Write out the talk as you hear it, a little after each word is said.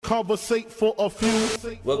Conversate for a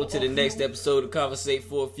few. Welcome to the next episode of Conversate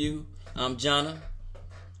for a Few. I'm Jonna.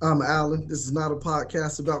 I'm Alan. This is not a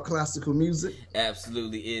podcast about classical music.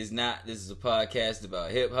 Absolutely is not. This is a podcast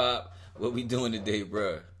about hip hop. What we doing today,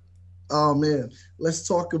 bruh? Oh man, let's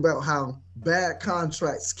talk about how bad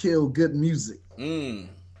contracts kill good music. All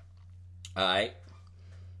right.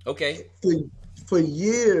 Okay. For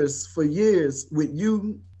years, with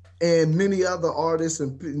you and many other artists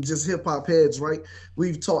and just hip hop heads, right?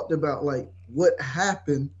 We've talked about like what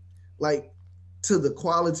happened, like to the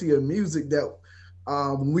quality of music that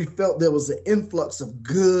we felt there was an influx of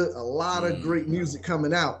a lot of great music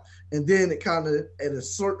coming out. And then it kind of, at a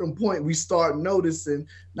certain point, we start noticing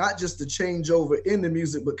not just the changeover in the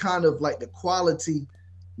music, but kind of like the quality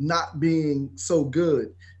not being so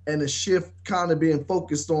good and a shift kind of being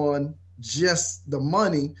focused on just the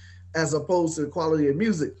money as opposed to the quality of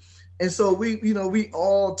music. And so we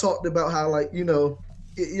all talked about how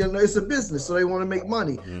it's a business, so they want to make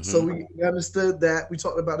money. Mm-hmm. So we understood that. We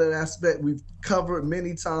talked about that aspect. We've covered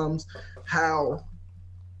many times how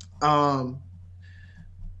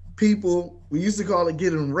people, we used to call it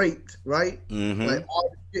getting raped, right? Mm-hmm. Like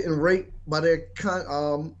artists getting raped by their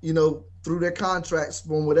through their contracts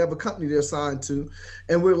from whatever company they're signed to.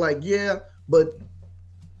 And we're like, yeah, but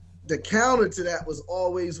the counter to that was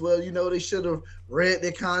always, well, they should have read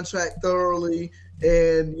their contract thoroughly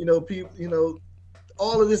and, people,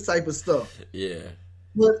 all of this type of stuff. Yeah.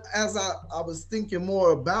 But as I was thinking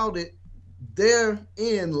more about it,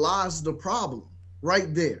 therein lies the problem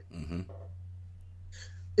right there. Mm-hmm.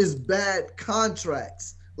 Is bad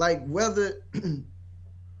contracts. Like whether,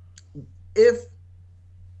 here's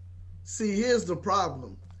the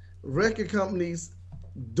problem. Record companies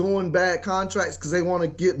doing bad contracts because they want to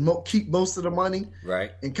keep most of the money,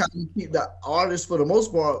 right? And kind of keep the artists, for the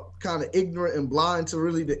most part, kind of ignorant and blind to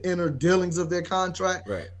really the inner dealings of their contract.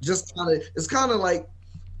 Right. Just it's kind of like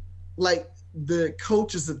the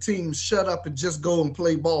coaches of teams shut up and just go and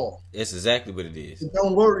play ball. That's exactly what it is.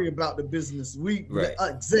 Don't worry about the business. The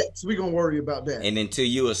execs, we gonna worry about that. And until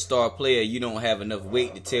you're a star player, you don't have enough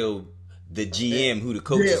weight to tell the GM who the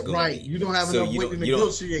coach is going to be. You don't have enough weight to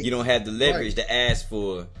negotiate. You don't have the leverage to ask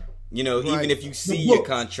for, even if you see your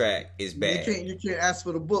contract is bad. You can't ask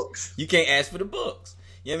for the books. You can't ask for the books.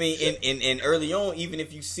 You know what I mean? And early on, even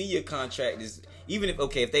if you see your contract is,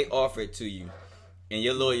 if they offer it to you and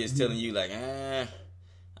your lawyer is telling you like, I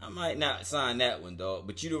might not sign that one, dog,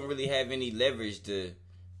 but you don't really have any leverage to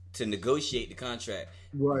negotiate the contract.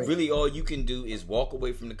 Right. Really, all you can do is walk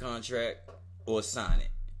away from the contract or sign it.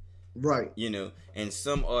 Right. And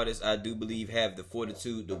some artists, I do believe, have the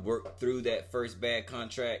fortitude to work through that first bad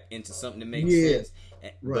contract into something that makes sense.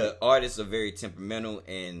 Right. But artists are very temperamental,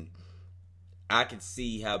 and I could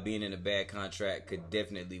see how being in a bad contract could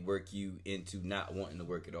definitely work you into not wanting to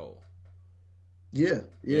work at all. Yeah.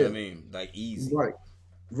 You know what I mean? Like easy.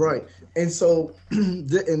 Right. And so,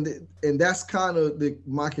 and that's kind of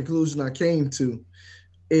my conclusion I came to,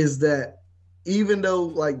 is that even though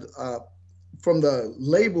from the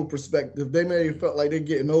label perspective, they may have felt like they're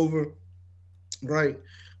getting over, right?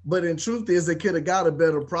 But in truth is, they could have got a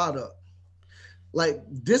better product. Like,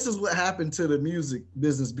 this is what happened to the music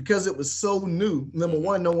business because it was so new. Number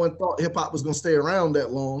one, no one thought hip hop was going to stay around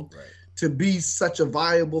that long to be such a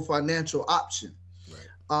viable financial option.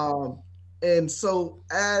 Right. And so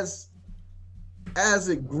as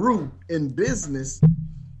it grew in business,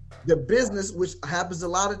 the business, which happens a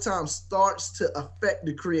lot of times, starts to affect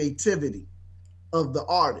the creativity of the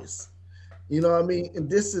artist. You know what I mean? And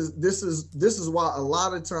this is why a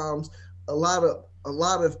lot of times a lot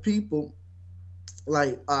of people,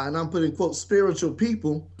 like and I'm putting quote spiritual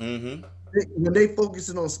people, when they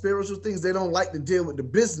focusing on spiritual things, they don't like to deal with the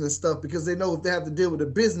business stuff because they know if they have to deal with the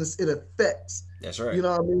business, it affects. That's right. You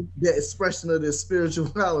know what I mean? The expression of their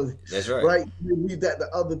spirituality. That's right. Right? They leave that to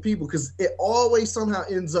other people because it always somehow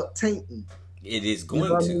ends up tainting. It is going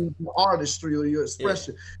to. The artistry or your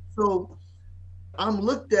expression. Yeah. So I'm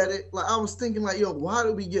looked at it like I was thinking like, why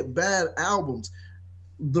do we get bad albums?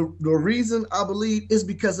 The reason I believe is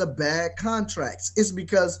because of bad contracts. It's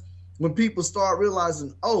because when people start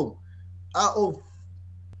realizing, I owe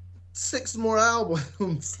 6 more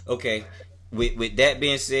albums. Okay. With that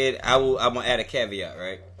being said, I'm gonna add a caveat,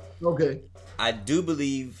 right? Okay. I do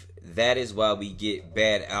believe that is why we get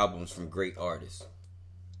bad albums from great artists.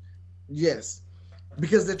 Yes.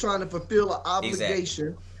 Because they're trying to fulfill an obligation.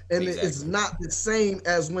 Exactly. And it's not the same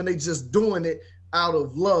as when they just doing it out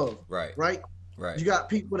of love. Right. Right? Right. You got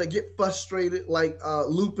people that get frustrated like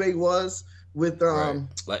Lupe was with I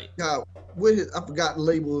forgot the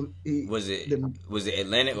label. Was it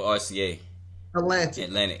Atlantic or RCA? Atlantic.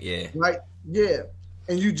 Atlantic, yeah. Right? Yeah.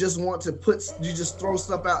 and you just want to you just throw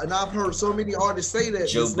stuff out. And I've heard so many artists say that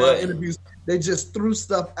Joe in Budden. interviews, they just threw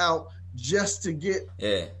stuff out just to get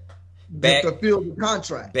to fulfill the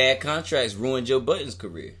contract. Bad contracts ruined Joe Budden's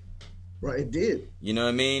career. Right, it did. You know what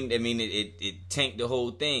I mean? It tanked the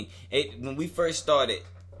whole thing. When we first started,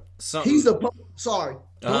 he's sorry.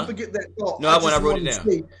 Don't forget that thought. No, I wrote it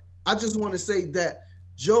down. I just want to say that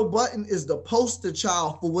Joe Budden is the poster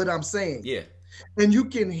child for what I'm saying. Yeah. And you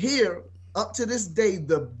can hear up to this day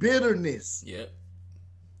the bitterness. Yeah.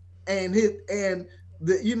 And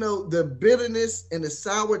the bitterness and the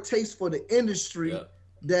sour taste for the industry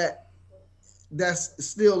that's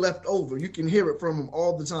still left over. You can hear it from him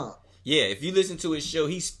all the time. Yeah, if you listen to his show,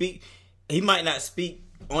 he might not speak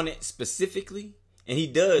on it specifically, and he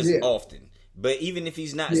does often. But even if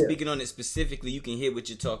he's not speaking on it specifically, you can hear what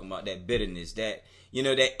you're talking about, that bitterness, that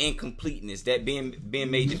that incompleteness, that being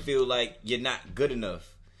made to feel like you're not good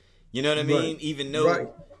enough. You know what I mean? Even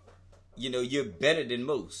though you're better than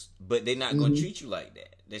most, but they're not going to treat you like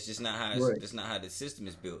that. That's just not how that's not how the system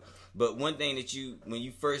is built. But one thing that when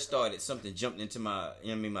you first started, something jumped into my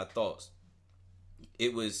my thoughts.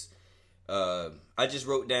 It was I just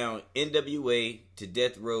wrote down NWA to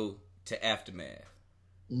Death Row to Aftermath.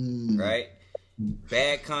 Right?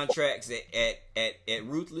 Bad contracts at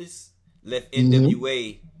Ruthless left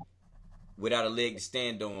NWA without a leg to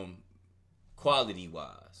stand on quality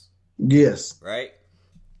wise. Yes. Right?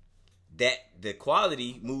 That the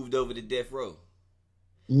quality moved over to Death Row.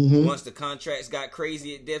 Once the contracts got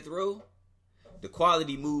crazy at Death Row, the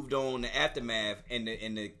quality moved on to Aftermath, and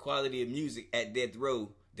the quality of music at Death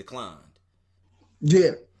Row declined.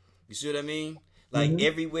 Yeah. You see what I mean? Like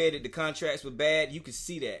everywhere that the contracts were bad, you could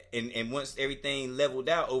see that. And once everything leveled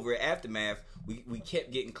out over at Aftermath, we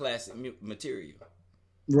kept getting classic material.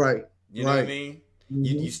 Right. You know what I mean?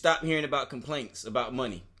 You stopped hearing about complaints about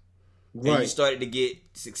money. Right. And you started to get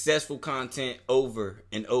successful content over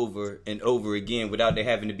and over and over again without there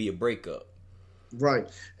having to be a breakup. Right.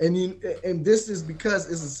 And this is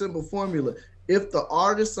because it's a simple formula. If the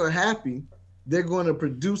artists are happy, they're going to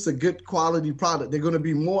produce a good quality product. They're going to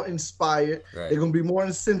be more inspired. Right. They're going to be more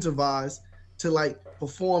incentivized to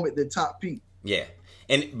perform at the top peak. Yeah.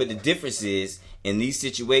 But the difference is in these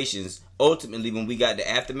situations, ultimately when we got the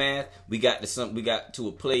Aftermath, we got to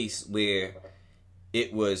a place where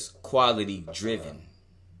it was quality driven.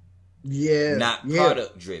 Yeah. Not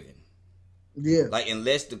product driven. Yeah. Like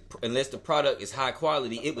unless the product is high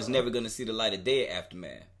quality, it was never going to see the light of day at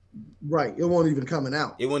Aftermath. Right. It won't even coming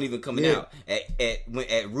out. It won't even coming out.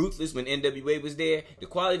 At Ruthless, when NWA was there, the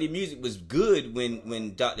quality of music was good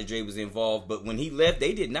when Dr. Dre was involved, but when he left,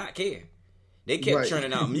 they did not care. They kept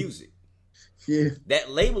churning out music. That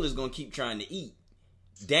label is going to keep trying to eat.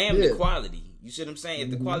 Damn the quality. You see what I'm saying?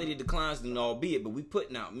 If the quality declines, then albeit, but we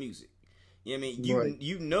putting out music. You know what I mean?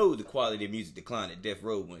 You know the quality of music declined at Death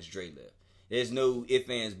Row once Dre left. There's no ifs,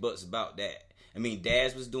 ands, buts about that. I mean,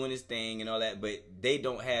 Daz was doing his thing and all that, but they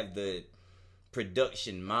don't have the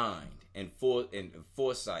production mind and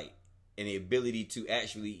foresight and the ability to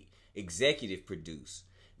actually executive produce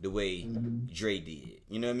the way Dre did.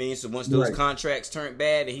 You know what I mean? So once those contracts turned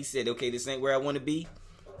bad and he said, okay, this ain't where I want to be,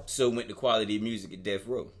 so went the quality of music at Death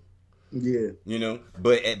Row. Yeah. You know?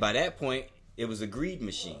 But by that point, it was a greed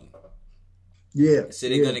machine. Yeah. So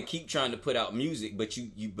they're gonna keep trying to put out music, but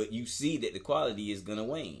you see that the quality is gonna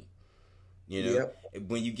wane. You know,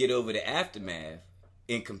 when you get over the Aftermath,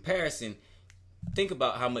 in comparison, think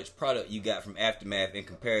about how much product you got from Aftermath in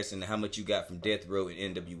comparison to how much you got from Death Row and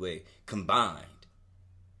NWA combined.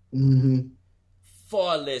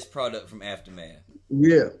 Far less product from Aftermath.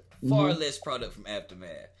 Yeah. Far less product from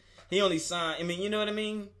Aftermath. He only signed, I mean, you know what I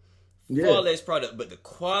mean? Far less product, but the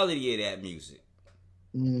quality of that music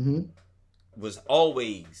was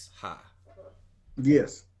always high.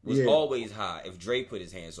 Yes. Was always high. If Dre put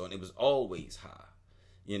his hands on it, was always high.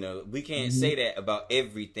 You know, we can't say that about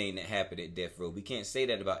everything that happened at Death Row. We can't say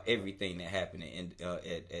that about everything that happened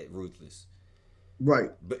at Ruthless. Right.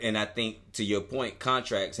 And I think, to your point,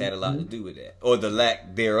 contracts had a lot to do with that, or the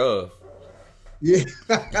lack thereof. Yeah.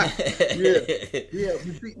 Yeah.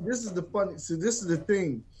 You see, this is the funny. So this is the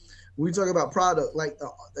thing. When we talk about product, like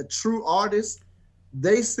a true artist,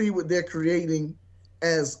 they see what they're creating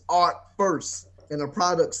as art first and a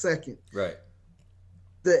product second. Right.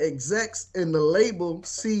 The execs and the label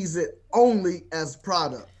sees it only as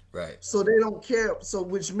product. Right. So they don't care. So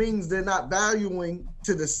which means they're not valuing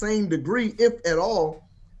to the same degree, if at all,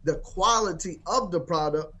 the quality of the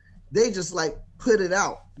product. They just put it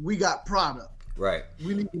out. We got product. Right.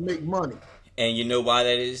 We need to make money. And you know why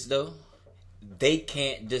that is though? They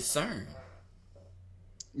can't discern.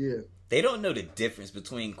 Yeah. They don't know the difference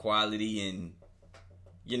between quality and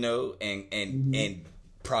you know, and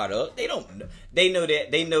product. They don't know. They know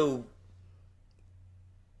that. They know.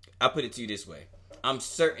 I'll put it to you this way. I'm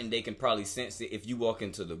certain they can probably sense it if you walk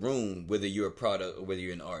into the room, whether you're a product or whether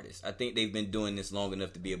you're an artist. I think they've been doing this long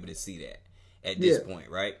enough to be able to see that at this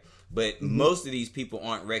point, right? But most of these people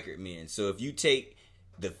aren't record men. So if you take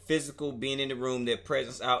the physical being in the room, their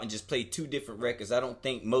presence out, and just play two different records, I don't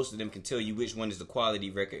think most of them can tell you which one is the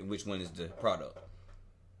quality record and which one is the product.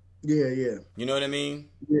 Yeah, yeah. You know what I mean?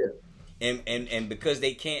 Yeah. And because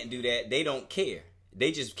they can't do that, they don't care.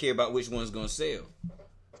 They just care about which one's gonna sell.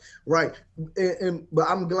 Right. But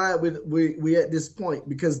I'm glad we at this point,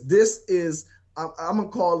 because this is, I'm gonna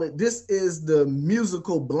call it, this is the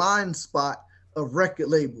musical blind spot of record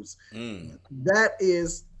labels. That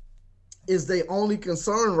is they only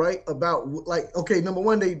concern, right, about, like, okay, number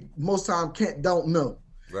one, they most time don't know.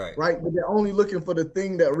 Right. But they're only looking for the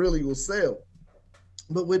thing that really will sell.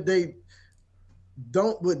 But what they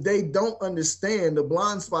don't understand, the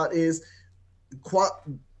blind spot is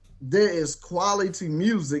there is quality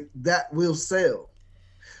music that will sell,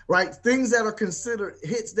 right? Things that are considered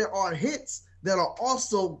hits, there are hits that are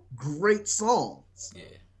also great songs. Yeah.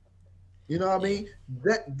 You know what I mean?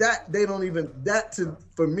 That they don't even,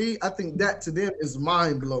 for me, I think that to them is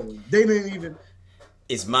mind blowing. They didn't even.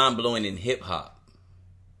 It's mind blowing in hip hop.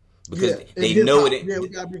 Because they know it. We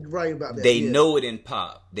gotta be right about that. They know it in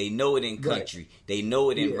pop. They know it in country. They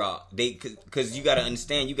know it in rock. Because you got to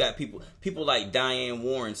understand, you got people like Diane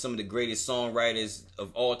Warren, some of the greatest songwriters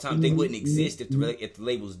of all time. They wouldn't exist if the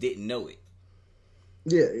labels didn't know it.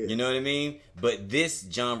 Yeah. You know what I mean? But this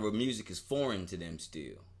genre of music is foreign to them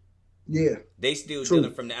still. Yeah. They still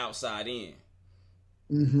dealing from the outside in.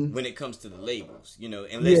 When it comes to the labels, you know,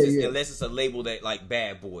 unless it's a label that like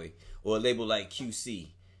Bad Boy or a label like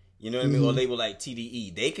QC. You know what I mean? Or a label like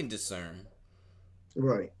TDE, they can discern.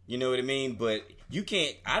 Right. You know what I mean? But you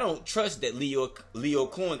can't, I don't trust that Leo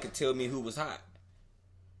Cohen could tell me who was hot.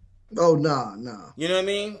 Oh, nah. You know what I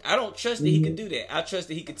mean? I don't trust that he could do that. I trust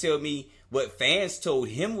that he could tell me what fans told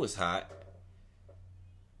him was hot.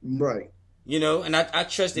 Right. You know, and I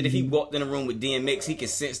trust that if he walked in a room with DMX, he could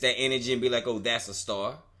sense that energy and be like, oh, that's a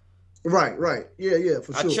star. Right. Yeah,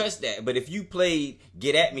 for sure. I trust that. But if you played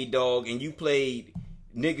Get At Me, Dog, and you played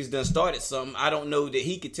Niggas Done Started Something, I don't know that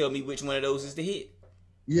he could tell me which one of those is the hit.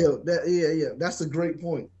 Yeah. That's a great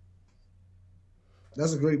point.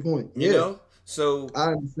 You know? So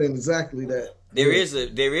I understand exactly that. There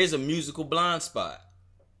is a musical blind spot.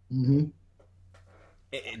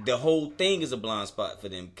 The whole thing is a blind spot for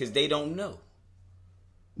them because they don't know.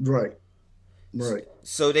 Right.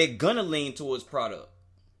 So they're gonna lean towards product.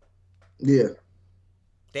 Yeah.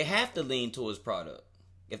 They have to lean towards product.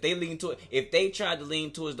 If they tried to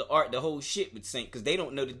lean towards the art, the whole shit would sink because they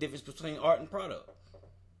don't know the difference between art and product.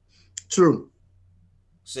 True.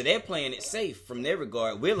 So they're playing it safe from their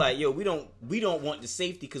regard. We're like, yo, we don't want the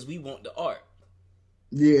safety because we want the art.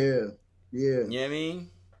 Yeah. You know what I mean?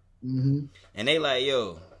 And they like,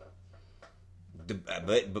 yo,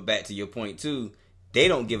 but back to your point too, they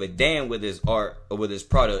don't give a damn whether it's art or whether it's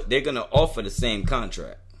product. They're gonna offer the same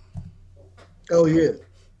contract. Oh yeah.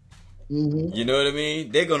 You know what I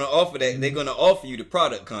mean? They're gonna offer that. They're gonna offer you the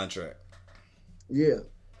product contract. Yeah.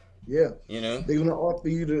 You know? They're gonna offer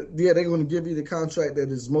you they're gonna give you the contract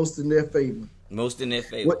that is most in their favor.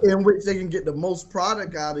 In which they can get the most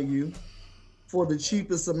product out of you for the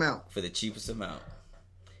cheapest amount.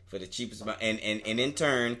 And in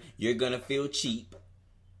turn, you're gonna feel cheap.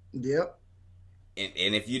 Yep.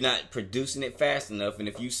 And if you're not producing it fast enough, and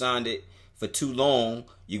if you signed it for too long,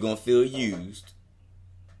 you're gonna feel used.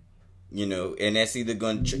 You know, and that's either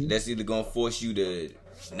gonna force you to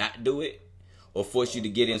not do it, or force you to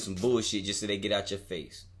get in some bullshit just so they get out your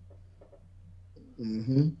face.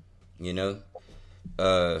 You know,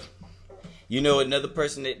 another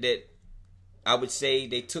person that I would say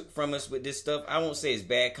they took from us with this stuff. I won't say it's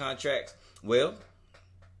bad contracts. Well,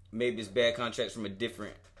 maybe it's bad contracts from a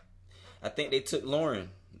different. I think they took Lauryn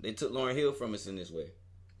Hill from us in this way.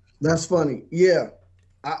 That's funny. Yeah,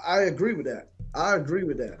 I agree with that.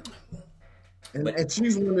 And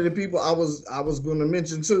she's one of the people I was going to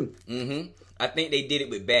mention too. I think they did it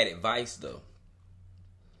with Bad Advice though.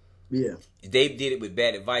 Yeah, they did it with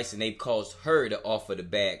Bad Advice, and they caused her to offer the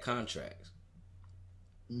bad contracts.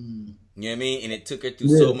 You know what I mean? And it took her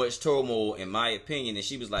through so much turmoil, in my opinion, and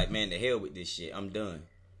she was like, "Man, the hell with this shit. I'm done."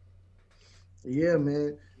 Yeah,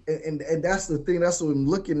 man. And that's the thing. That's what I'm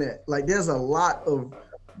looking at. Like, there's a lot of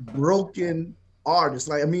broken artists.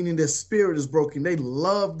 Like, I mean, their spirit is broken. They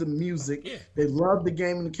love the music. Yeah. They love the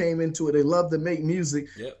game and came into it. They love to make music.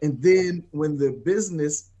 Yep. And then when the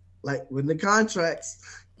business, like when the contracts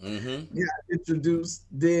got introduced,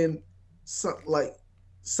 then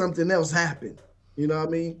something else happened. You know what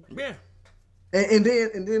I mean? Yeah. And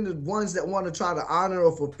then the ones that want to try to honor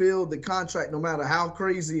or fulfill the contract, no matter how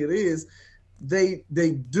crazy it is, they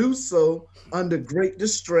do so under great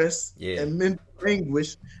distress and mental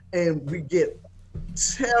anguish, and we get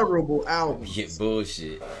terrible albums. Get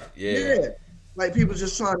bullshit. Yeah. Like people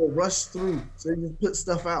just trying to rush through, so you just put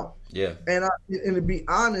stuff out. Yeah. And to be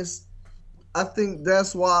honest, I think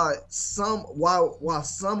that's why some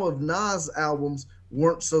of Nas albums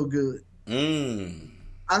weren't so good.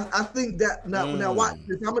 I think that now watch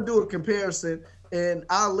this. I'm gonna do a comparison, and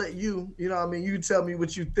I'll let you. You know what I mean? You tell me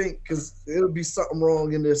what you think, because it'll be something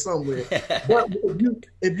wrong in there somewhere. But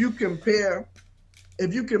if you compare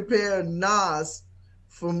Nas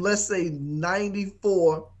from, let's say,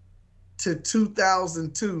 94 to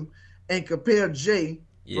 2002, and compare Jay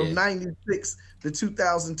from 96 to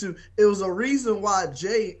 2002, it was a reason why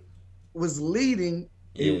Jay was leading.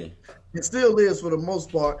 It still is for the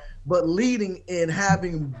most part, but leading in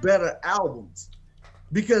having better albums.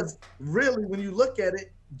 Because really, when you look at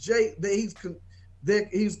it, Jay,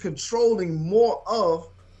 he's controlling more of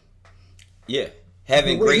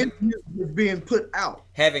having great being put out.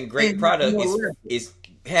 Having great product is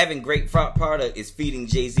having great product is feeding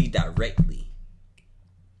Jay-Z directly.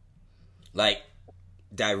 Like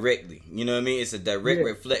directly. You know what I mean? It's a direct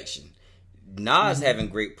reflection. Nas having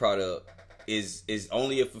great product is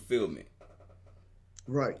only a fulfillment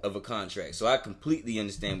of a contract. So I completely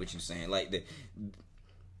understand what you're saying. Like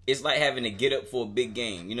it's like having to get up for a big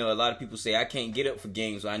game. You know, a lot of people say I can't get up for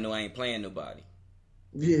games, so I know I ain't playing nobody.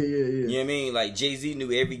 Yeah. You know what I mean? Like Jay-Z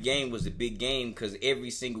knew every game was a big game because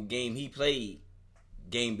every single game he played,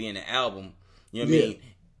 game being an album, you know what I mean?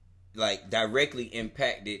 Like directly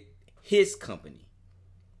impacted his company.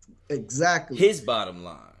 Exactly. His bottom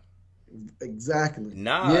line. Exactly.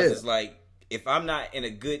 Nas is like, if I'm not in a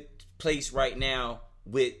good place right now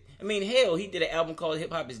with, I mean, hell, he did an album called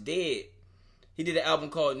Hip Hop Is Dead. He did an album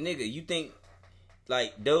called Nigga. You think,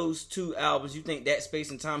 like, those two albums, you think that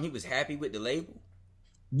space and time he was happy with the label?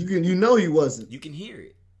 You know he wasn't. You can hear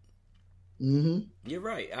it. Mm-hmm. You're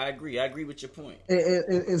right. I agree. I agree with your point.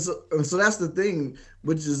 And so that's the thing,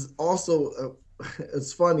 which is also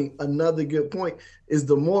it's funny. Another good point is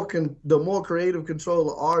the more creative control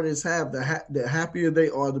the artists have, the happier they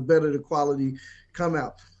are, the better the quality come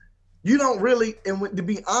out. You don't really, and to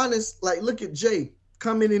be honest, like look at Jay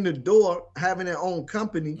coming in the door, having their own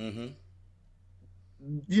company.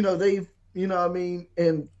 You know, you know what I mean,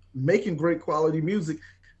 and making great quality music.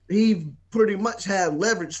 He pretty much had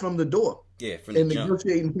leverage from the door. Yeah, from the jump.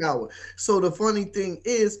 Negotiating power. So the funny thing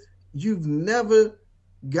is, you've never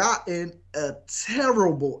gotten a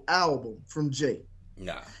terrible album from Jay.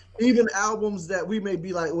 Nah. Even albums that we may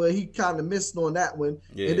be like, well, he kind of missed on that one.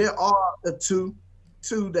 Yeah. And there are two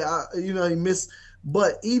that he missed.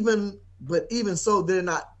 But even so, they're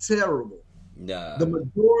not terrible. Nah. The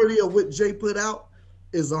majority of what Jay put out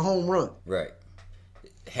is a home run. Right.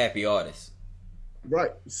 Happy artist.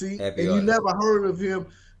 Right. See, Happy and artist. You never heard of him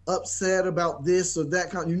upset about this or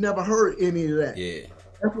that kind. You never heard any of that. Yeah.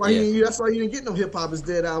 That's why you didn't get no Hip Hop Is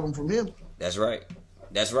Dead album from him. That's right.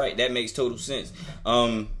 That makes total sense.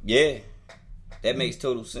 That makes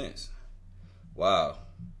total sense. Wow.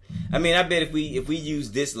 I mean, I bet if we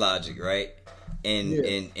use this logic, right,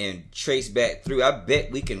 and trace back through, I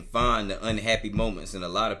bet we can find the unhappy moments in a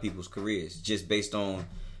lot of people's careers just based on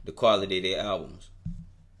the quality of their albums.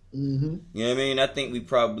 Mm-hmm. You know what I mean? I think we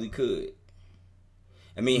probably could.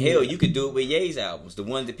 I mean, hell, you could do it with Ye's albums. The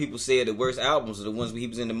ones that people say are the worst albums are the ones where he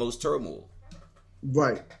was in the most turmoil.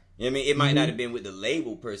 Right. You know what I mean? It might not have been with the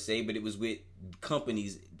label per se, but it was with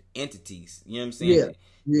companies, entities. You know what I'm saying?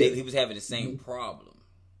 Yeah. He was having the same problem.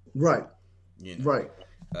 Right. You know? Right.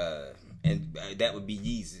 And that would be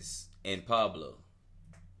Yeezus and Pablo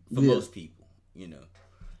for most people, you know.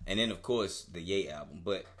 And then, of course, the Ye album.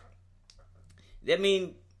 But, I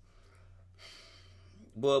mean...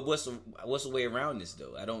 But what's the way around this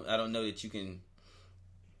though? I don't know that you can.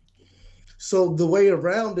 So the way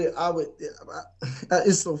around it,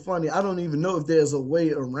 it's so funny. I don't even know if there's a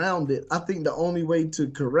way around it. I think the only way to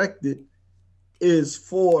correct it is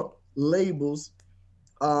for labels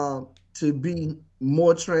to be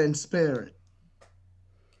more transparent.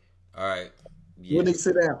 All right. Yeah. When they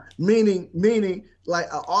sit down, meaning like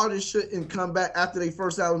an artist shouldn't come back after their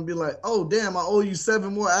first album and be like, oh damn, I owe you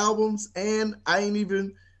 7 more albums and I ain't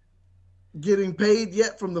even getting paid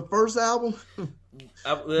yet from the first album.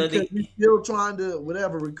 Because he's still trying to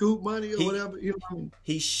recoup money or whatever. You know what I mean?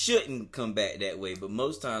 He shouldn't come back that way, but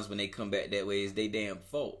most times when they come back that way, it's their damn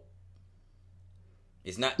fault.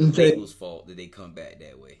 It's not the label's fault that they come back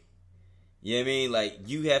that way. You know what I mean? Like,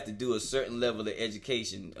 you have to do a certain level of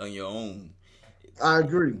education on your own. I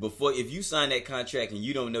agree. Before, if you sign that contract and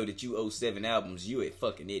you don't know that you owe 7 albums, you a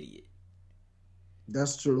fucking idiot.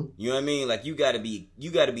 That's true. You know what I mean? Like, you gotta be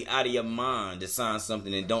out of your mind to sign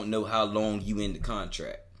something and don't know how long you in the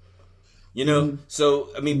contract. You know? So,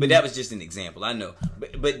 I mean, but that was just an example. I know.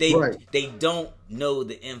 But they don't know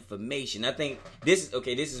the information. I think this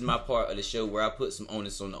is my part of the show where I put some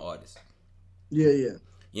onus on the artist. Yeah. You know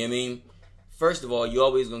what I mean? First of all, you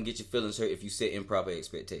always gonna get your feelings hurt if you set improper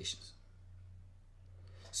expectations.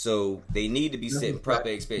 So they need to be setting proper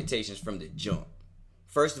expectations from the jump.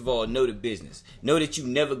 First of all, know the business. Know that you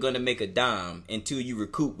never gonna make a dime until you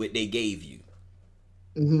recoup what they gave you.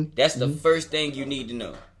 That's the first thing you need to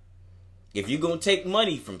know. If you're gonna take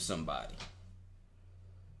money from somebody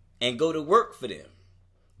and go to work for them,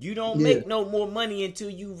 you don't make no more money until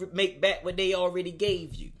you make back what they already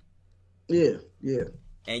gave you. Yeah.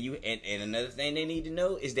 And another thing they need to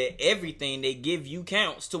know is that everything they give you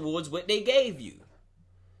counts towards what they gave you.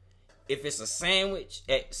 If it's a sandwich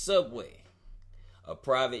at Subway, a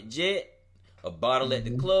private jet, a bottle at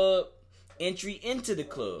the club, entry into the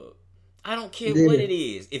club, I don't care what it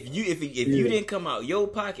is. If you didn't come out your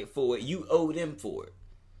pocket for it, you owe them for it.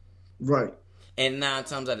 Right. And 9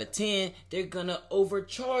 times out of 10, they're gonna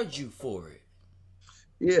overcharge you for it.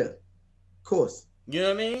 Yeah. Of course. You know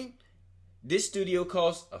what I mean? This studio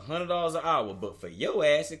costs $100 an hour, but for your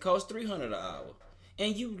ass, it costs $300 an hour.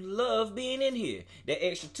 And you love being in here. That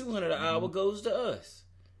extra $200 an hour goes to us.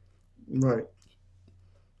 Right.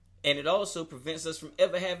 And it also prevents us from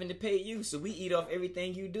ever having to pay you. So we eat off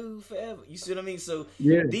everything you do forever. You see what I mean? So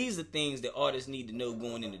these are things that artists need to know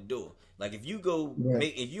going in the door. Like if you go,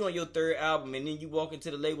 if you on your 3rd album and then you walk into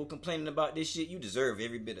the label complaining about this shit, you deserve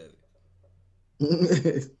every bit of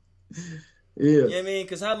it. You know what I mean?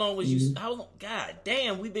 Because how long was you, God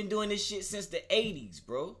damn, we've been doing this shit since the 80s,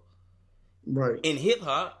 bro. Right. In hip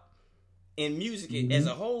hop, in music as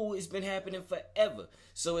a whole, it's been happening forever.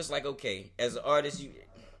 So it's like, okay, as an artist,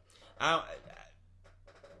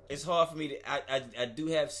 it's hard for me to. I do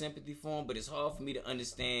have sympathy for him, but it's hard for me to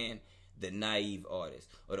understand the naive artist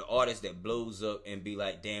or the artist that blows up and be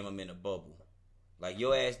like, "Damn, I'm in a bubble." Like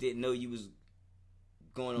your ass didn't know you was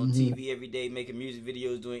going on TV every day, making music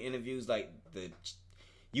videos, doing interviews. Like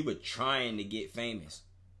you were trying to get famous,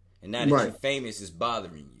 and now that you're famous, it's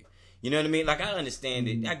bothering you. You know what I mean? Like I understand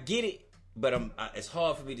it, I get it. But it's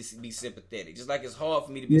hard for me to be sympathetic. Just like it's hard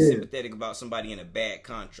for me to be sympathetic about somebody in a bad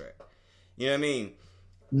contract. You know what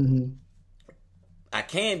I mean? I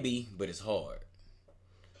can be, but it's hard.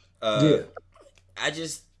 I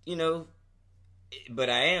just, but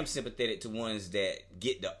I am sympathetic to ones that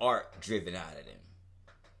get the art driven out of them.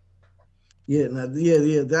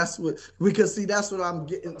 Yeah, that's what, because see, that's what I'm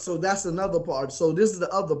getting. So that's another part. So this is the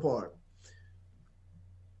other part.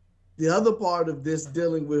 The other part of this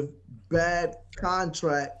dealing with bad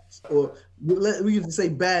contracts, or we can say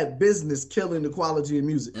bad business, killing the quality of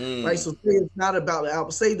music, right? So it's not about the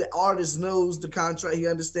album. Say the artist knows the contract, he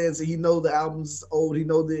understands it, he knows the album's old, he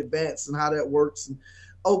knows the advance and how that works. And,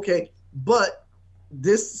 okay, but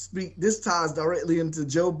this ties directly into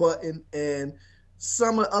Joe Budden and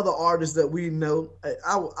some of the other artists that we know.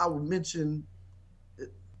 I would mention.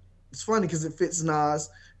 It's funny because it fits Nas.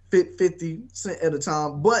 Fit 50 Cent at a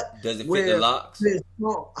time, but does it fit the locks?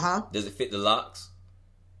 Does it fit the locks?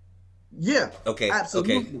 Yeah. Okay.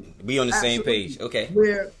 Absolutely. Okay. We on the same page. Okay.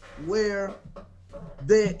 Where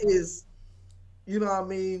there is, you know what I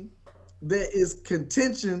mean? There is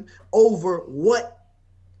contention over what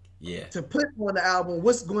to put on the album,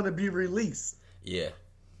 what's going to be released. Yeah.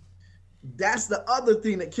 That's the other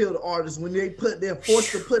thing that killed the artists when they're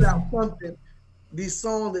forced to put out something. These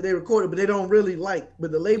songs that they recorded, but they don't really like.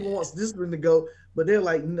 But the label wants this one to go, but they're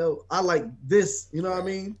like, no, I like this. You know what I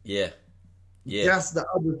mean? Yeah. That's the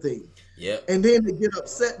other thing. Yeah. And then they get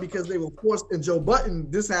upset because they were forced. And Joe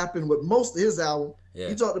Budden, this happened with most of his album. Yeah.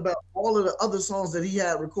 He talked about all of the other songs that he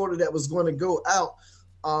had recorded that was going to go out.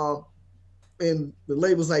 And the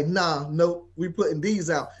label's like, nah, nope, we putting these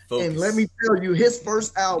out. Focus. And let me tell you, his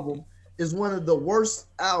first album is one of the worst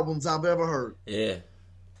albums I've ever heard. Yeah.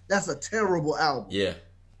 That's a terrible album. Yeah.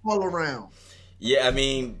 All around. Yeah, I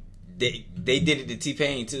mean, they did it to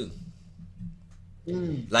T-Pain too.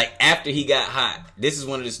 Like after he got hot, this is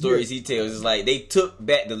one of the stories he tells. It's like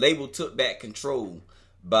the label took back control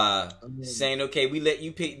by saying, okay, we let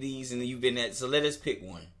you pick these and you've been at, so let us pick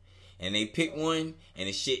one. And they picked one and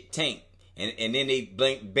the shit tanked. And then they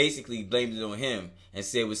basically blamed it on him and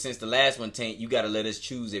said, well, since the last one tanked, you got to let us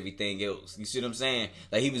choose everything else. You see what I'm saying?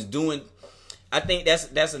 Like he was doing... I think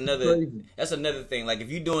that's another thing. Like if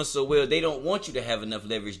you're doing so well, they don't want you to have enough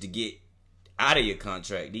leverage to get out of your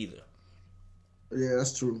contract either. Yeah,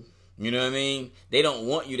 that's true. You know what I mean? They don't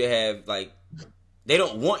want you to have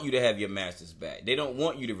your masters back. They don't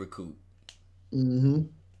want you to recoup. Mm-hmm.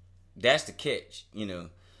 That's the catch, you know.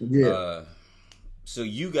 Yeah. So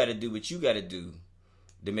you got to do what you got to do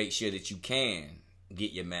to make sure that you can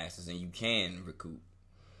get your masters and you can recoup.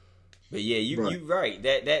 But yeah, you right.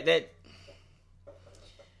 That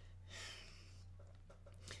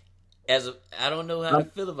I don't know how to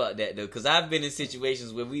feel about that though, because I've been in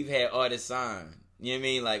situations where we've had artists sign. You know what I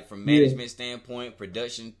mean? Like from management standpoint,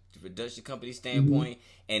 production company standpoint,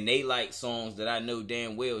 and they like songs that I know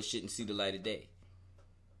damn well shouldn't see the light of day.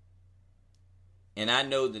 And I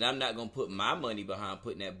know that I'm not gonna put my money behind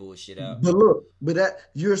putting that bullshit out. But look,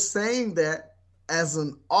 you're saying that as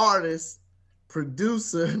an artist,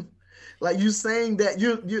 producer, like you saying that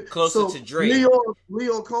you're closer to Drake.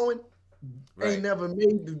 Leo Cohen ain't never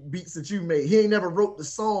made the beats that you made. He ain't never wrote the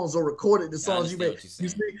songs or recorded the songs you made. You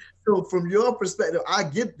see? So from your perspective, I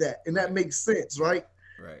get that, and that makes sense, right?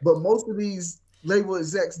 Right. But most of these label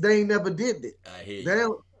execs, they ain't never did it. I hear you. They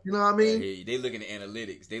don't, you know what I mean? I hear you. They looking at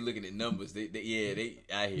analytics. They looking at numbers. I hear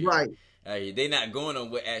you. Right. I hear you. They not going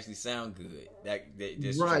on what actually sound good.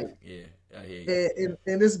 That's right. True. Yeah, I hear you.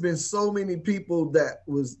 And there's been so many people that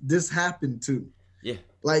this happened to. Yeah.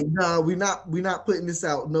 Like, nah, we not putting this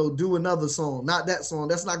out. No, do another song. Not that song.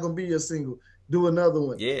 That's not gonna be your single. Do another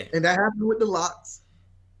one. Yeah. And that happened with the Lox.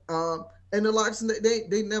 And the Lox,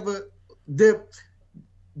 they never.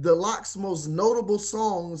 The Lox most notable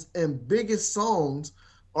songs and biggest songs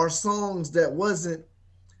are songs that wasn't.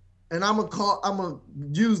 And I'm gonna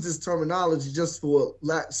use this terminology just for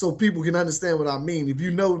so people can understand what I mean. If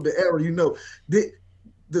you know the era, you know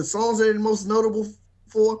the songs that are the most notable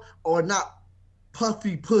for are not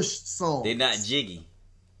puffy push songs. They're not jiggy.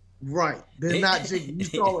 Right. They're not jiggy. You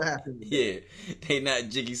saw what happened. Yeah. They not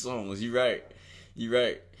jiggy songs. You're right.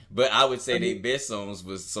 But I would say their best songs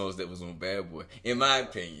was songs that was on Bad Boy, in my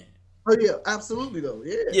opinion. Oh yeah, absolutely though.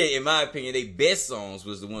 Yeah. Yeah, in my opinion, their best songs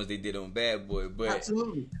was the ones they did on Bad Boy. But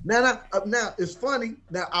absolutely. Now it's funny.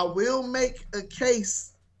 Now I will make a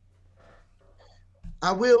case.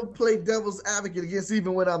 I will play devil's advocate against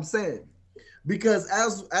even what I'm saying, because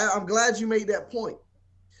as I'm glad you made that point.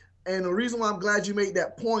 And the reason why I'm glad you made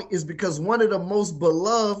that point is because one of the most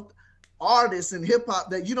beloved artists in hip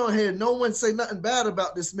hop that you don't hear no one say nothing bad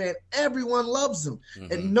about this man. Everyone loves him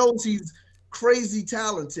and knows he's crazy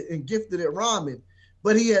talented and gifted at rhyming,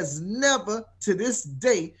 but he has never to this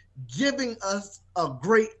day given us a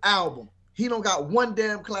great album. He don't got one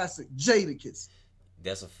damn classic. Jadakiss.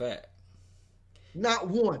 That's a fact. Not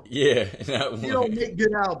one. Yeah, not one. He don't make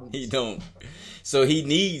good albums. He don't. So he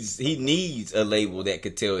needs a label that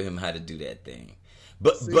could tell him how to do that thing.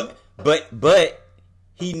 But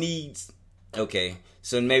he needs. Okay,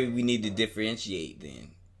 so maybe we need to differentiate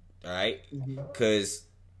then. All right, because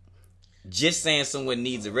just saying someone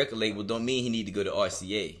needs a record label don't mean he need to go to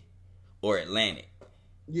RCA or Atlantic.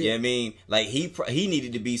 Yeah. You know what I mean? Like he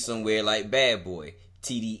needed to be somewhere like Bad Boy,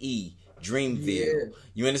 TDE, Dreamville. Yeah.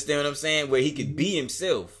 You understand what I'm saying? Where he could be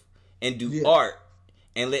himself and do art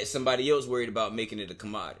and let somebody else worried about making it a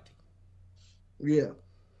commodity. Yeah.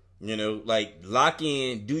 You know, like lock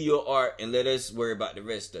in, do your art, and let us worry about the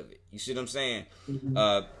rest of it. You see what I'm saying?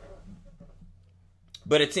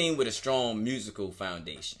 But a team with a strong musical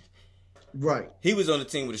foundation. Right. He was on a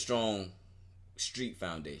team with a strong street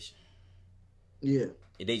foundation. Yeah.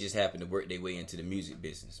 And they just happened to work their way into the music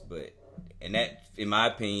business. And that, in my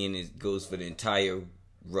opinion, goes for the entire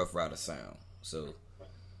Rough Rider sound. So.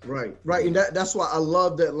 Right. And that's why I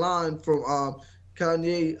love that line from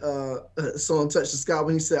Kanye song Touch the Sky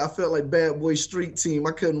when he said, I felt like Bad Boy Street Team.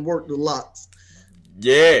 I couldn't work the Lox.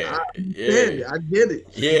 Yeah. I get it.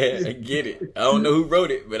 Yeah, I get it. I don't know who wrote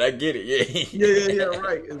it, but I get it. Yeah,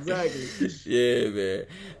 right. Exactly. Yeah, man.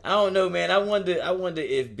 I don't know, man. I wonder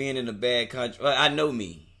if being in a bad contract, I know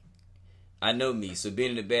me. So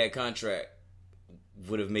being in a bad contract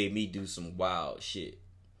would have made me do some wild shit.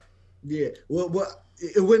 Yeah. Well,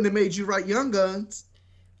 it wouldn't have made you write Young Guns.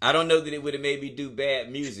 I don't know that it would have made me do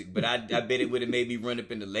bad music, but I bet it would have made me run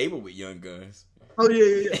up in the label with Young Guns. Oh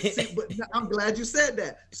yeah. See, but I'm glad you said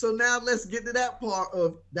that. So now let's get to that part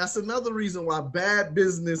of that's another reason why bad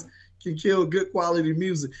business can kill good quality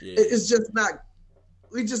music. Yeah. It's just not.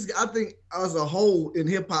 I think as a whole in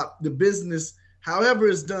hip hop, the business, however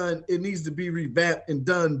it's done, it needs to be revamped and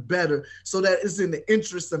done better so that it's in the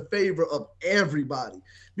interest and favor of everybody.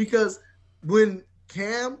 Because when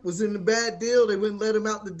Cam was in the bad deal, they wouldn't let him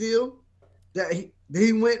out the deal. That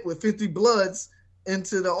he went with 50 Bloods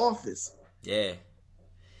into the office. Yeah.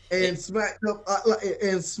 And smacked up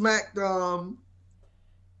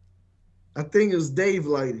I think it was Dave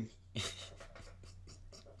Lady.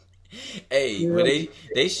 Hey, yeah. Well,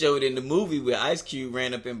 they showed in the movie where Ice Cube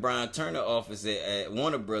ran up in Brian Turner office at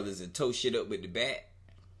Warner Brothers and tore shit up with the bat.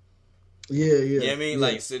 Yeah. You know what I mean? Yeah.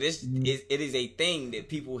 Like, so this it is a thing that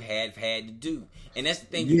people have had to do, and that's the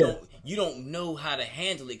thing. You don't know how to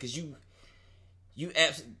handle it because you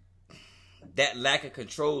that lack of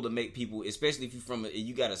control to make people, especially if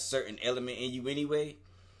you got a certain element in you anyway,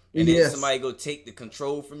 and then somebody go take the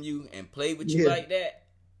control from you and play with you like that.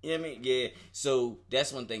 You know what I mean? Yeah. So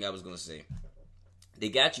that's one thing I was gonna say. They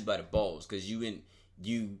got you by the balls because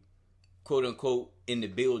you quote unquote in the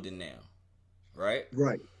building now, right?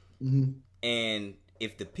 Right. Mm-hmm. And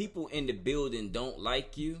if the people in the building don't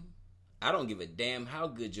like you, I don't give a damn how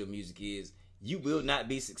good your music is. You will not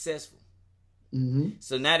be successful. Mm-hmm.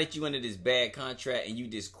 So now that you under this bad contract and you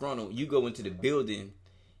disgruntled, you go into the building.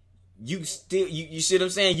 You still you see what I'm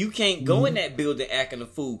saying? You can't go in that building acting a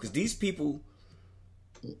fool because these people.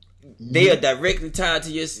 They are directly tied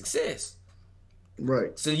to your success.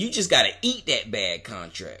 Right. So you just got to eat that bad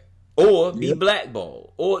contract or be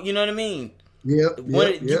blackballed or, you know what I mean? Yep.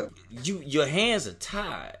 Your hands are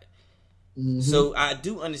tied. Mm-hmm. So I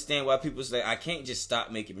do understand why people say, I can't just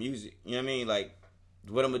stop making music. You know what I mean? Like,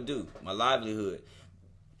 what I'm going to do? My livelihood.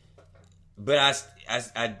 But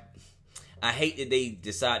I hate that they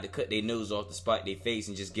decide to cut their nose off to spite their face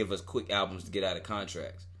and just give us quick albums to get out of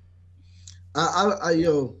contracts.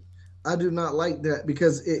 I do not like that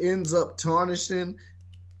because it ends up tarnishing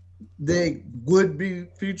their would-be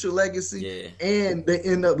future legacy, and they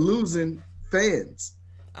end up losing fans.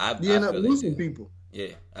 You end up losing people.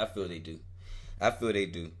 Yeah, I feel they do.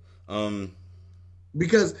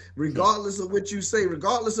 Because regardless of what you say,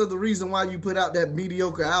 regardless of the reason why you put out that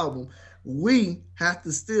mediocre album, we have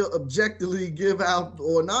to still objectively give out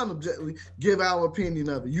or non-objectively give our opinion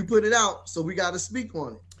of it. You put it out, so we got to speak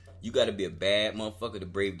on it. You got to be a bad motherfucker to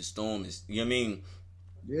brave the storm. You know what I mean?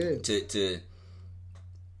 Yeah. To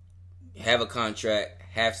have a contract,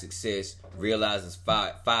 have success, realize it's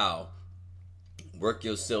foul, work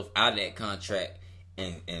yourself out of that contract,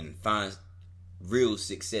 and find real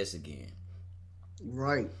success again.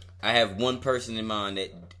 Right. I have one person in mind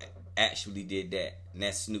that actually did that, and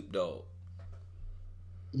that's Snoop Dogg.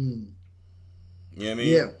 Mm. You know what I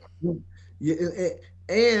mean?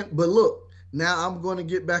 Yeah. But look. Now I'm going to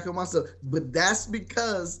get back on myself, but that's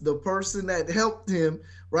because the person that helped him,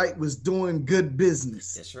 right, was doing good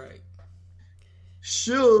business. That's right.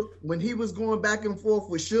 Suge, when he was going back and forth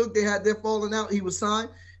with Suge, they had their falling out. He was signed.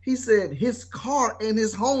 He said his car and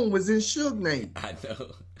his home was in Suge's name. I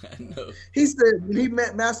know. He said when he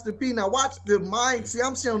met Master P. Now watch the mind. See,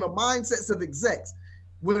 I'm showing the mindsets of execs.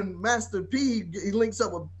 When Master P, he links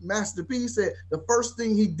up with Master P, he said the first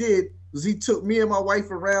thing he did was he took me and my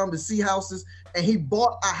wife around to see houses, and he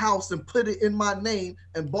bought a house and put it in my name,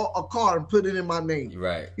 and bought a car and put it in my name.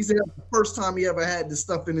 Right. He said that's the first time he ever had this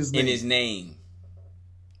stuff in his name.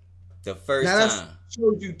 The first now, time. That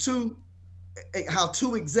showed you how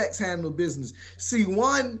two execs handle business. See,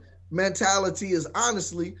 one mentality is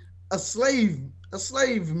honestly a slave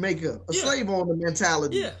maker, slave owner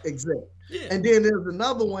mentality exec. Yeah. And then there's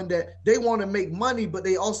another one that they want to make money, but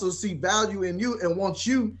they also see value in you and want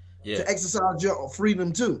you to exercise your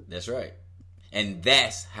freedom too. That's right. And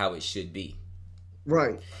that's how it should be.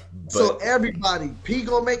 Right. So everybody, P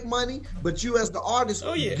gonna make money, but you as the artist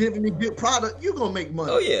giving me good product, you gonna make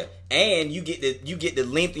money. Oh yeah. And you get the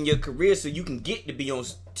length in your career so you can get to be on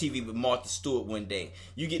TV with Martha Stewart one day.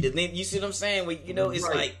 You get the length, you see what I'm saying? Where, you know, it's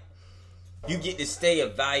like you get to stay a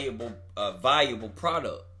valuable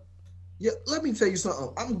product. Yeah, let me tell you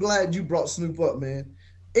something. I'm glad you brought Snoop up, man.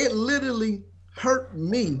 It literally hurt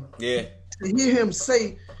me to hear him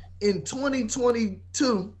say in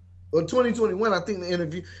 2022 or 2021, I think the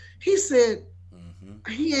interview, he said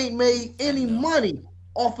he ain't made any money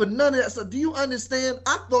off of none of that stuff. Do you understand?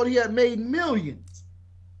 I thought he had made millions.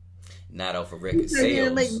 Not off of record sales. He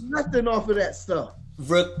didn't make nothing off of that stuff.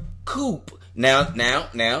 Recoup. Now.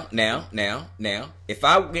 If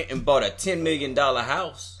I went and bought a $10 million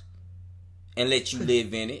house and let you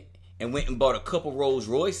live in it, and went and bought a couple Rolls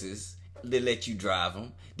Royces to let you drive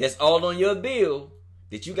them, that's all on your bill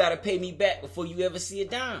that you got to pay me back before you ever see a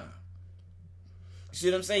dime. You see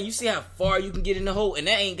what I'm saying? You see how far you can get in the hole, and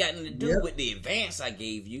that ain't got nothing to do with the advance I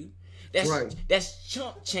gave you. That's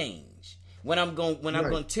chump change. When I'm going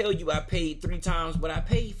to tell you I paid 3 times what I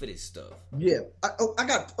paid for this stuff. Yeah, I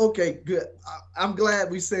got good. I'm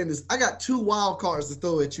glad we saying this. I got 2 wild cards to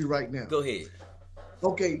throw at you right now. Go ahead.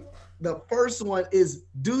 Okay, the first one is: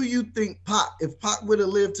 do you think Pac, if Pac would have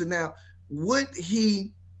lived to now, would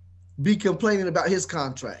he be complaining about his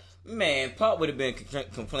contract? Man, Pop would have been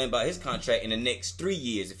complaining about his contract in the next 3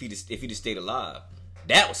 years if he'd have stayed alive.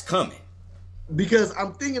 That was coming. Because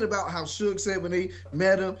I'm thinking about how Suge said when they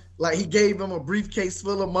met him, like he gave him a briefcase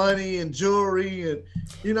full of money and jewelry, and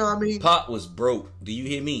you know what I mean? Pop was broke. Do you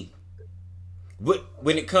hear me?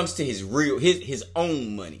 When it comes to his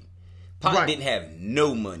own money, Pop didn't have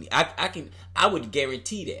no money. I would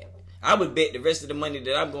guarantee that. I would bet the rest of the money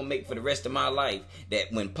that I'm gonna make for the rest of my life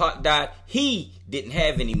that when Pop died, he didn't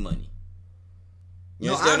have any money.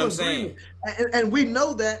 You understand what I'm saying? And we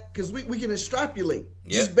know that because we can extrapolate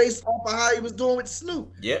just Yep. based off of how he was doing with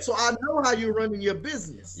Snoop. Yep. So I know how you're running your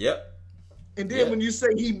business. Yep. And then Yep. when you say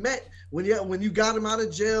he met when you got him out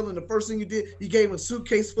of jail and the first thing you did, you gave him a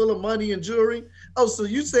suitcase full of money and jewelry. Oh, so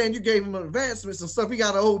you saying you gave him advancements and stuff he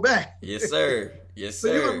got to hold back? Yes, sir. Yes, So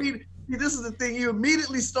sir. this is the thing. You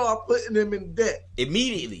immediately start putting him in debt.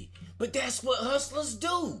 Immediately. But that's what hustlers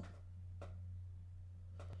do.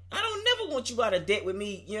 I don't never want you out of debt with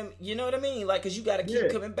me. You know what I mean? Like, because you got to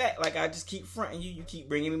keep coming back. Like, I just keep fronting you. You keep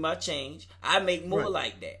bringing me my change. I make more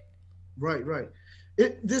like that. Right.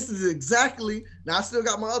 This is exactly, now I still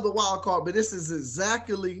got my other wild card, but this is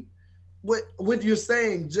exactly what you're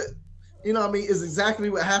saying. You know what I mean? Is exactly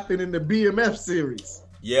what happened in the BMF series.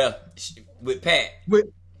 Yeah. With Pat.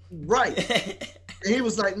 Right. And he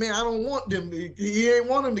was like, man, I don't want them. He ain't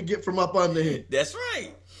want him to get from up under him. That's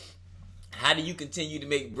right. How do you continue to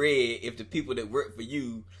make bread if the people that work for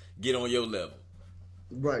you get on your level?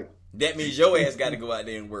 Right. That means your ass got to go out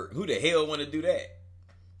there and work. Who the hell want to do that?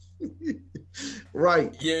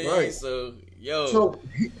 Right. Yeah. Right. So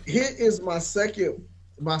here is my second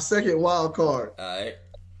wild card. All right.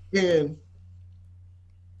 And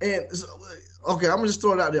so, okay, I'm gonna just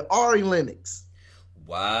throw it out there. Ari Lennox.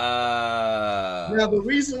 Wow. Now the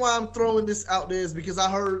reason why I'm throwing this out there is because I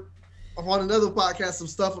heard on another podcast some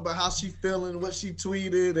stuff about how she feeling, what she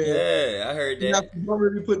tweeted, and yeah, I heard that.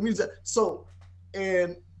 Already put music. So,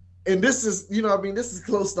 and this is, you know what I mean, this is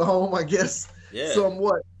close to home, I guess. Yeah.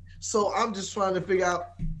 Somewhat. So I'm just trying to figure out,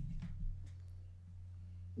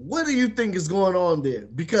 what do you think is going on there?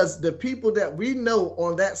 Because the people that we know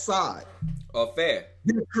on that side are fair.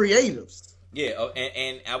 They're creatives. Yeah,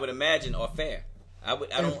 and I would imagine are fair. I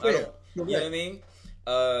don't. You know what I mean?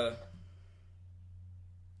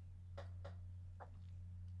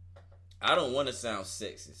 I don't want to sound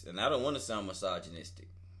sexist, and I don't want to sound misogynistic.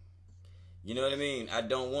 You know what I mean? I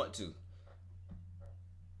don't want to.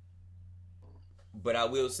 But I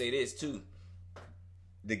will say this too.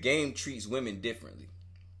 The game treats women differently.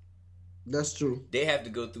 That's true. They have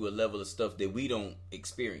to go through a level of stuff that we don't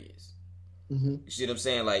experience. Mm-hmm. You see what I'm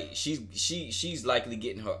saying? Like she's likely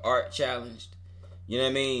getting her art challenged. You know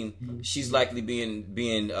what I mean? Mm-hmm. She's likely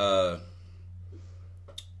being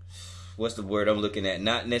what's the word I'm looking at?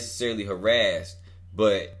 Not necessarily harassed,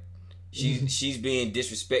 but she's being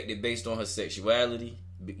disrespected based on her sexuality.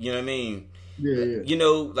 You know what I mean? Yeah. You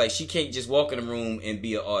know, like she can't just walk in the room and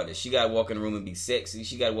be an artist. She gotta walk in the room and be sexy.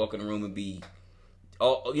 She gotta walk in the room and be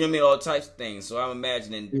all, you know what I mean, all types of things. So I'm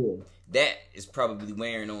imagining that is probably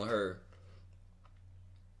wearing on her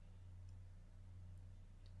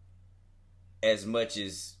as much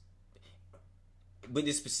as with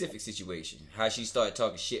this specific situation, how she started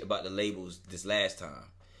talking shit about the labels this last time.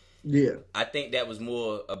 Yeah. I think that was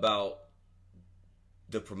more about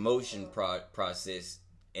the promotion process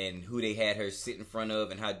and who they had her sit in front of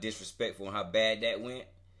and how disrespectful and how bad that went.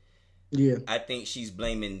 Yeah. I think she's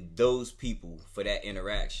blaming those people for that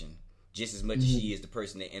interaction just as much as she is the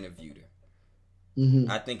person that interviewed her. Mm-hmm.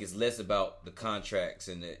 I think it's less about the contracts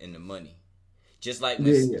and the money. Just like when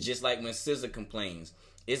SZA complains,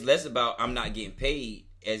 it's less about I'm not getting paid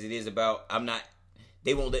as it is about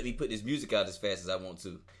they won't let me put this music out as fast as I want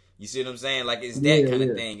to. You see what I'm saying? Like it's that kind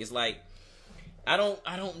of thing. It's like I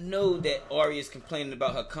don't know that Ari is complaining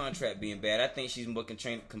about her contract being bad. I think she's more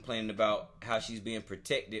complaining about how she's being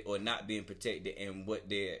protected or not being protected and what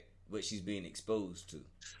she's being exposed to.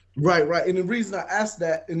 Right. And the reason I asked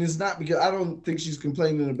that, and it's not because I don't think she's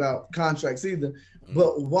complaining about contracts either,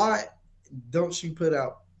 but why don't she put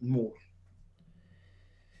out more?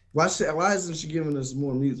 Why isn't she giving us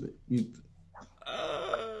more music?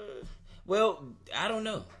 Well, I don't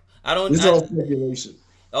know. It's all speculation.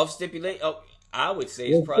 I would say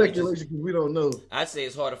it's probably speculation because we don't know. I'd say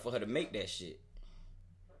it's harder for her to make that shit.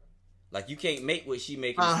 Like you can't make what she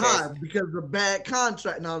making. Because of bad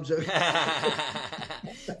contract. No, I'm joking.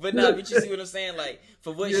 but you see what I'm saying? Like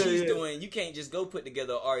for what she's doing, you can't just go put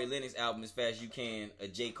together an Ari Lennox album as fast as you can a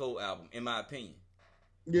J. Cole album, in my opinion.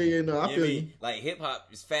 No, I feel you. Like hip hop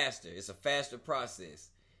is faster. It's a faster process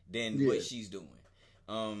than what she's doing.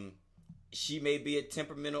 she may be a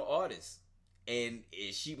temperamental artist, and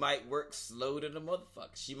she might work slow to the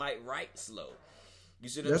motherfucker. She might write slow. You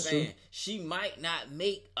see what I'm saying? True. She might not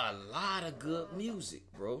make a lot of good music,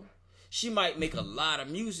 bro. She might make a lot of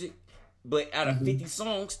music, but out of 50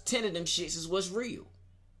 songs, 10 of them shits is what's real.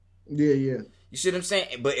 Yeah, yeah. You see what I'm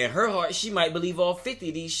saying? But in her heart, she might believe all 50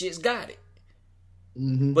 of these shits got it.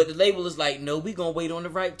 Mm-hmm. But the label is like, no, we gonna wait on the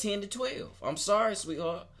right 10 to 12. I'm sorry,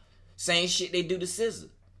 sweetheart. Same shit they do to SZA.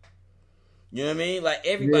 You know what I mean? Like,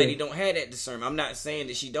 everybody don't have that discernment. I'm not saying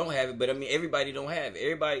that she don't have it, but I mean, everybody don't have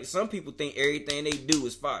it. Some people think everything they do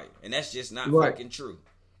is fire, and that's just not fucking true.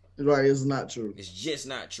 Right, it's not true. It's just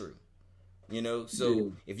not true. You know,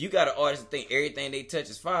 so if you got an artist that think everything they touch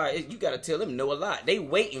is fire, you got to tell them no a lot. They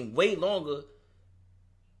waiting way longer.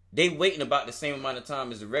 They waiting about the same amount of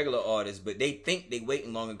time as the regular artists, but they think they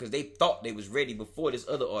waiting longer because they thought they was ready before this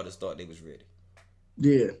other artist thought they was ready.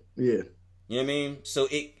 Yeah, yeah. You know what I mean? So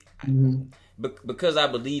because I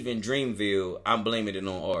believe in Dreamville, I'm blaming it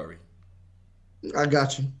on Ari. I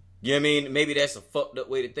got you. You know what I mean? Maybe that's a fucked up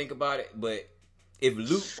way to think about it, but if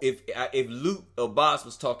Luke or Boss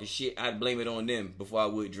was talking shit, I'd blame it on them before I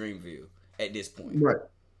would Dreamville at this point. Right.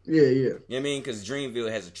 Yeah, yeah. You know what I mean? Because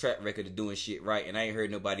Dreamville has a track record of doing shit right, and I ain't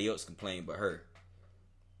heard nobody else complain but her.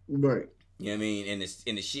 Right. You know what I mean?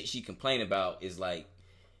 And the shit she complained about is like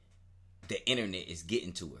the internet is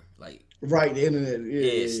getting to her. Like, right, the internet.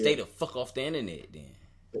 Yeah, stay the fuck off the internet then.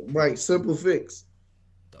 Right, simple fix.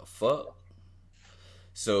 The fuck?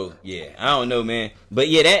 So, yeah, I don't know, man. But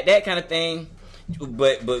yeah, that kind of thing.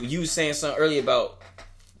 But you was saying something earlier about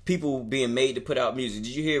people being made to put out music.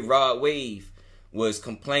 Did you hear Rod Wave was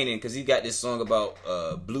complaining because he got this song about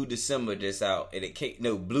Blue December that's out, and it came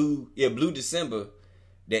Blue December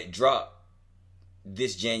that dropped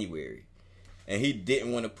this January, and he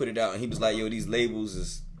didn't want to put it out, and he was like, yo, these labels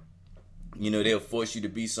is, you know, they'll force you to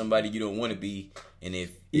be somebody you don't want to be, and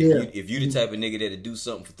if you the type of nigga that'll do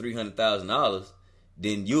something for $300,000,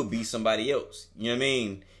 then you'll be somebody else. You know what I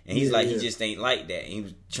mean? And he's he just ain't like that. And he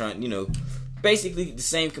was trying, you know, basically the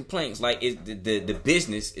same complaints. Like, the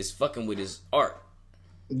business is fucking with his art.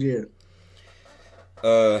 Yeah.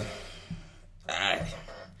 I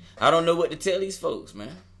don't know what to tell these folks,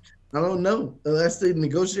 man. I don't know. Unless they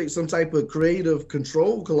negotiate some type of creative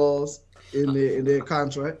control clause in their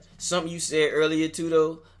contract. Something you said earlier too,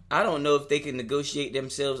 though. I don't know if they can negotiate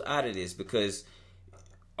themselves out of this, because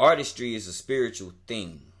artistry is a spiritual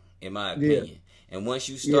thing, in my opinion. Yeah. And once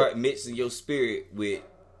you start mixing your spirit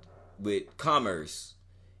with commerce,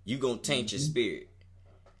 you gonna taint your spirit.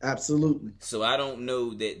 Absolutely. So I don't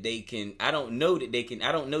know that they can. I don't know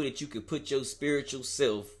that you could put your spiritual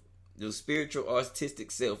self, your spiritual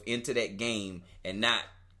artistic self, into that game and not.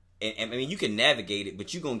 And I mean, you can navigate it,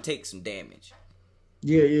 but you're gonna take some damage.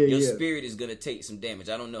 Yeah. Your spirit is gonna take some damage.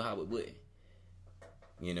 I don't know how it would.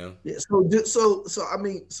 You know. Yeah. So I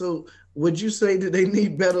mean, so would you say that they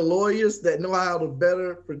need better lawyers that know how to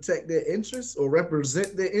better protect their interests or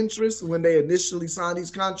represent their interests when they initially sign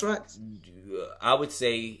these contracts? I would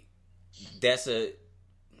say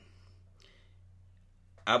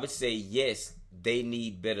I would say yes, they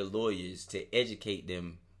need better lawyers to educate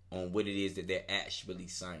them on what it is that they're actually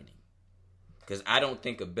signing. Because I don't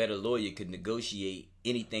think a better lawyer could negotiate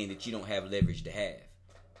anything that you don't have leverage to have.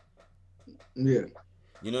 Yeah.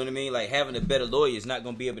 You know what I mean? Like, having a better lawyer is not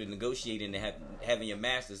going to be able to negotiate into having your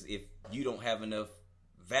masters if you don't have enough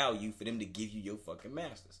value for them to give you your fucking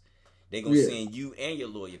masters. They're going to send you and your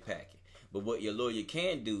lawyer packing. But what your lawyer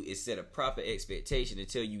can do is set a proper expectation and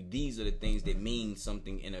tell you these are the things that mean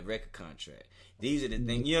something in a record contract. These are the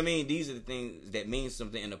things, you know what I mean? These are the things that mean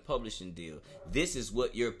something in a publishing deal. This is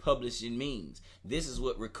what your publishing means. This is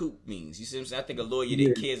what recoup means. You see what I'm saying? I think a lawyer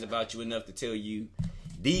that cares about you enough to tell you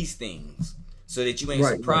these things so that you ain't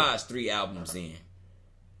surprised 3 albums in.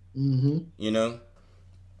 Mm-hmm. You know?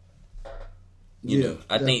 You know,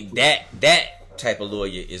 I think that type of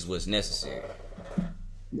lawyer is what's necessary.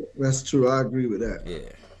 That's true. I agree with that.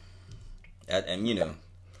 Yeah. And you know,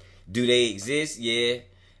 do they exist? Yeah.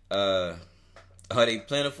 Are they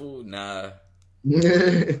plentiful? Nah.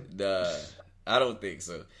 I don't think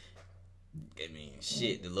so. I mean,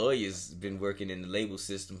 shit, the lawyers been working in the label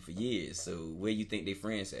system for years. So where you think they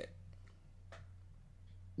friends at?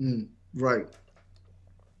 Right.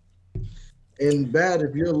 And bad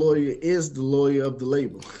if your lawyer is the lawyer of the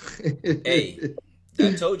label. Hey,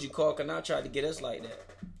 I told you Carl Canal tried to get us like that.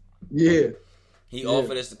 Yeah. He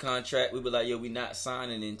offered us the contract. We were like, yo, we not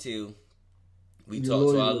signing until we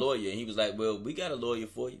talk to our lawyer. And he was like, well, we got a lawyer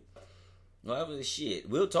for you. Well, I was like, shit,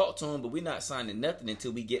 we'll talk to him, but we're not signing nothing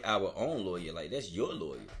until we get our own lawyer. Like, that's your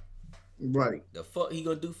lawyer. Right. The fuck he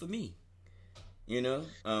gonna do for me? You know?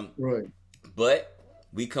 Right. But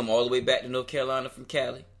we come all the way back to North Carolina from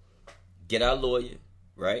Cali, get our lawyer,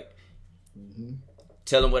 right? Mm-hmm.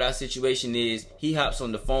 Tell him what our situation is. He hops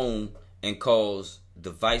on the phone and calls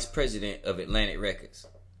the vice president of Atlantic Records,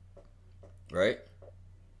 right?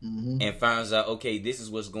 Mm-hmm. And finds out, okay, this is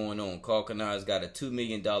what's going on. Carl Kanar's got a $2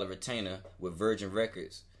 million retainer with Virgin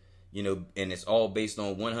Records, you know, and it's all based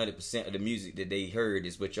on 100% of the music that they heard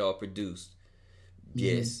is what y'all produced. Mm-hmm.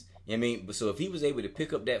 Yes. You know what I mean? But so if he was able to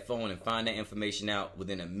pick up that phone and find that information out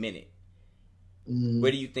within a minute, mm-hmm.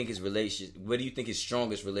 Where do you think his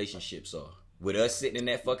strongest relationships are? With us sitting in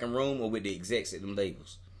that fucking room or with the execs at them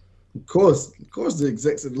labels? Of course the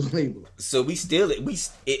execs at the label. So unless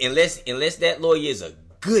that lawyer is a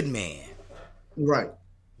good man. Right.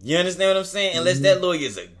 You understand what I'm saying? Unless mm-hmm. that lawyer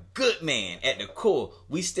is a good man at the core,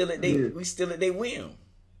 we still at their whim.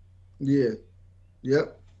 Yeah.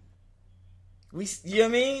 Yep. You know what I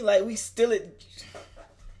mean? Like we still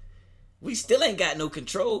ain't got no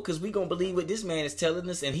control because we gonna believe what this man is telling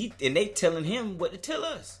us, and they telling him what to tell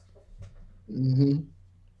us. Mm-hmm.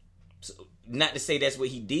 So, not to say that's what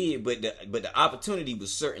he did, but the opportunity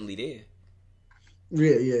was certainly there.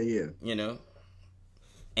 Yeah. You know,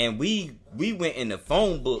 and we went in the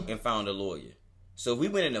phone book and found a lawyer. So if we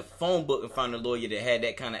went in the phone book and found a lawyer that had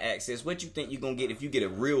that kind of access, what you think you're gonna get if you get a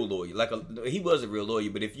real lawyer? He was a real lawyer,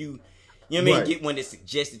 but if you know what I mean, right. Get one that's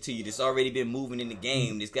suggested to you, that's already been moving in the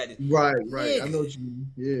game, that's got this. Right. Yeah. I know what you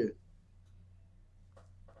mean. Yeah.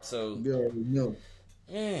 So you already know.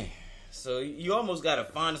 Yeah. So you almost gotta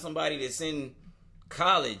find somebody that's in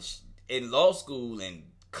college, in law school, and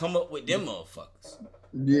come up with them motherfuckers.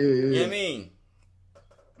 Yeah. You know what I mean?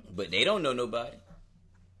 But they don't know nobody.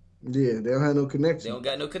 Yeah, they don't have no connections. They don't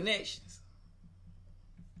got no connections.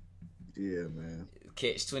 Yeah, man.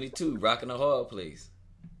 Catch 22, rocking a hard place.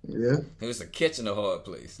 Yeah. It was a catch in a hard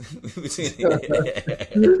place.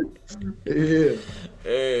 Yeah.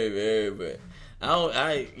 Hey, man, but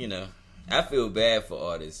I feel bad for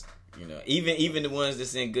artists. You know, even the ones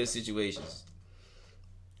that's in good situations.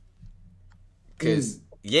 Cause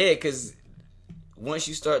once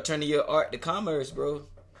you start turning your art to commerce, bro,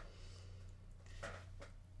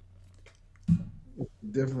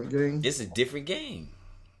 different game. It's a different game.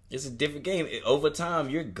 Over time,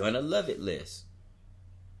 you're gonna love it less.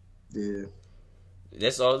 Yeah.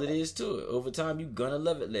 That's all it is to it. Over time, you're gonna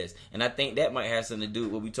love it less. And I think that might have something to do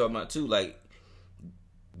with what we talking about too. Like,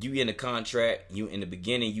 you in a contract, you in the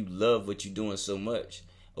beginning, you love what you're doing so much.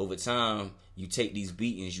 Over time, you take these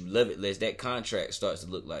beatings, you love it less. That contract starts to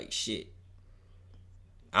look like shit.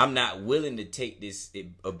 I'm not willing to take this.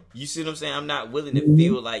 You see what I'm saying? I'm not willing to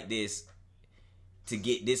feel like this to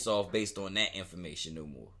get this off based on that information no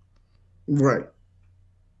more. Right.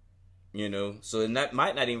 You know, so it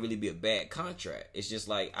might not even really be a bad contract. It's just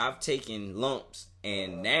like I've taken lumps,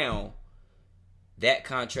 and now that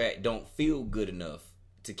contract don't feel good enough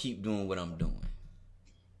to keep doing what I'm doing.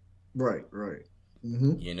 Right.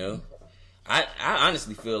 Mm-hmm. You know, I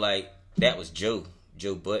honestly feel like that was Joe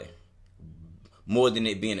Budden, more than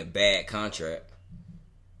it being a bad contract.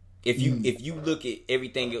 If you look at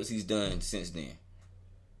everything else he's done since then,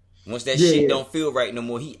 once that shit don't feel right no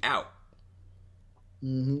more, he out.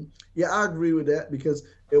 Mm-hmm. Yeah, I agree with that because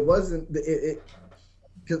it wasn't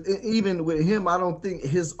because even with him, I don't think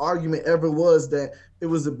his argument ever was that it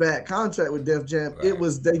was a bad contract with Def Jam. Right. It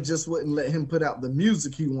was they just wouldn't let him put out the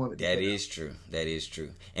music he wanted. That is true.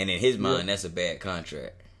 And in his mind, that's a bad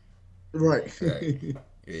contract. Right.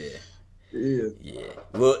 Yeah.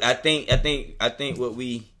 Well, I think what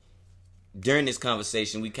we during this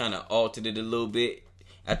conversation we kind of altered it a little bit.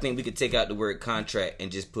 I think we could take out the word contract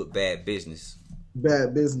and just put bad business.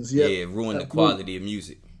 Bad business, yeah. Yeah, ruin the quality of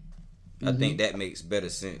music. Mm-hmm. I think that makes better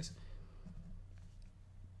sense.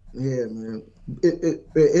 Yeah, man.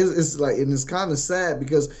 It's like, and it's kind of sad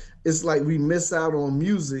because it's like we miss out on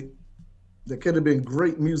music that could have been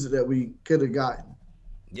great music that we could have gotten.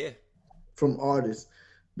 Yeah. From artists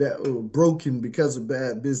that were broken because of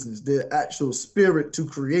bad business. Their actual spirit to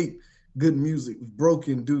create good music was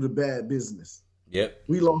broken due to bad business. Yep.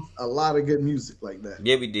 We lost a lot of good music like that.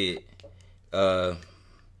 Yeah, we did.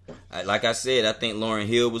 Like I said, I think Lauryn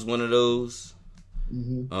Hill was one of those.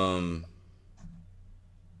 Mm-hmm.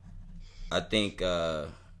 I think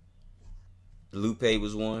Lupe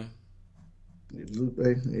was one.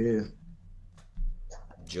 Lupe, yeah.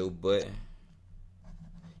 Joe Budden.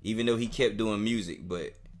 Even though he kept doing music,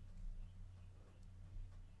 but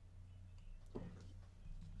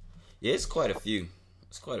yeah, it's quite a few.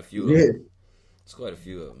 It's quite a few of them. It's quite a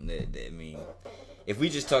few of them that I mean, if we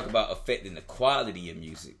just talk about affecting the quality of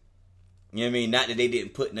music, you know what I mean? Not that they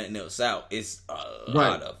didn't put nothing else out. It's a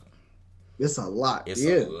lot of them. It's a lot. It's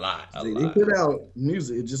a lot. They put out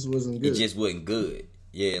music. It just wasn't good. It just wasn't good.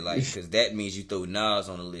 Yeah, like, because that means you throw Nas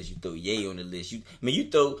on the list. You throw Ye on the list. You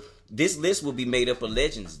throw... This list will be made up of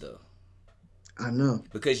legends, though. I know.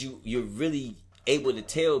 Because you're really able to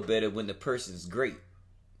tell better when the person's great.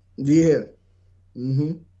 Yeah.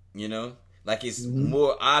 Mm-hmm. You know? Like, it's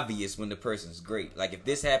more obvious when the person's great. Like, if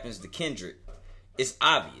this happens to Kendrick, it's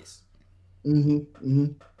obvious. Mm-hmm.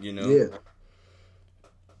 Mm-hmm. You know? Yeah.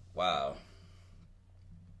 Wow.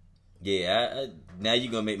 Yeah, now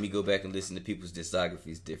you're going to make me go back and listen to people's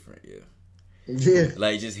discographies different, yeah. Yeah.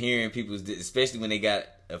 Like, just hearing people's... Especially when they got,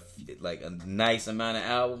 a nice amount of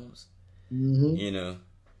albums. Mm-hmm. You know?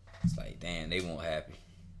 It's like, damn, they won't happy.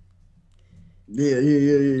 Yeah.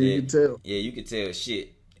 You can tell. Yeah, you can tell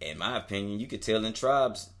shit. In my opinion, you could tell in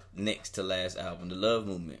Tribe's next to last album, The Love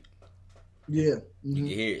Movement. Yeah. You can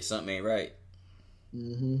hear it. Something ain't right.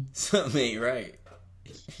 Mm-hmm. Something ain't right.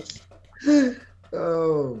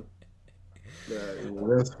 Oh.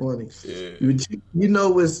 That's funny. Yeah.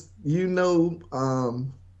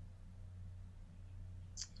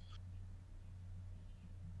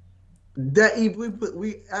 That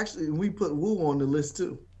we put Wu on the list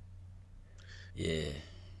too. Yeah.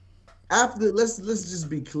 After let's just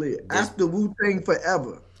be clear. After Wu-Tang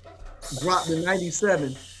Forever dropped in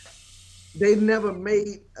 '97, they never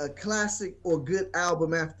made a classic or good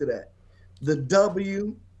album after that. The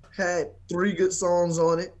W had 3 good songs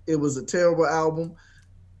on it. It was a terrible album.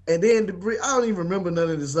 And then I don't even remember none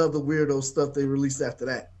of this other weirdo stuff they released after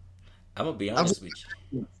that. I'm gonna be honest with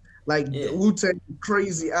you. Like the Wu-Tang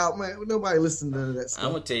crazy album, man. Nobody listened to none of that stuff.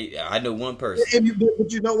 I'm gonna tell you, I know one person.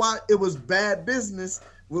 But you know what? It was bad business.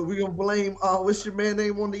 We're gonna blame what's your man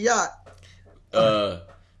name on the yacht?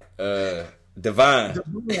 Divine.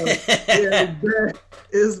 Yeah,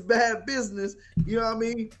 it's bad business. You know what I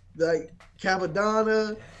mean? Like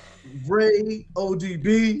Capadonna, Ray,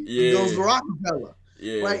 ODB, goes to Rockefeller.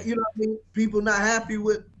 Yeah. Like, you know what I mean? People not happy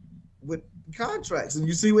with contracts, and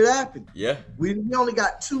you see what happened. Yeah. We only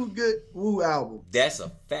got 2 good Wu albums. That's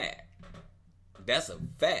a fact.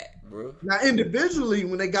 Bro. Now, individually,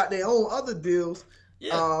 when they got their own other deals,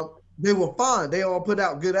 they were fine. They all put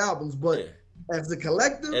out good albums, but as a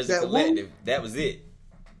collective, that was it.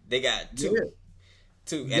 They got 2. Yeah.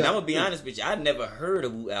 2. And I'm gonna be honest with you, I never heard a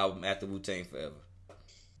Wu album after Wu-Tang Forever.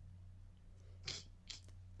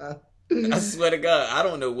 I swear to God, I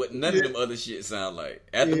don't know what none of them other shit sound like.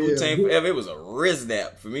 After Wu-Tang Forever, it was a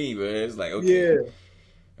Riznap for me, but it's like, okay.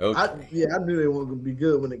 Okay. I knew they weren't gonna be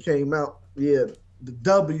good when it came out. Yeah, the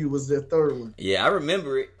W was their 3rd one. Yeah, I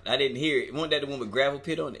remember it. I didn't hear it. Wasn't that the one with Gravel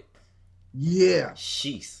Pit on it? Yeah.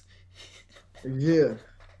 Sheesh. Yeah.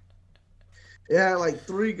 It had like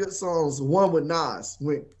 3 good songs. One with Nas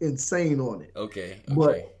went insane on it. Okay.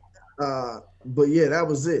 But yeah, that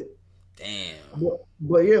was it. Damn.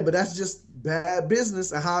 But that's just bad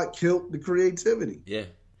business and how it killed the creativity. Yeah.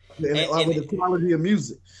 And with the quality of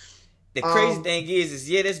music. The crazy thing is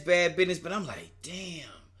that's bad business, but I'm like, damn.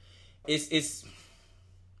 It's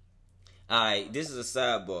all right, this is a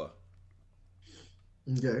sidebar.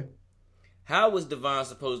 Okay. How was Devon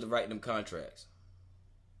supposed to write them contracts?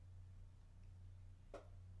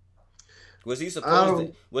 Was he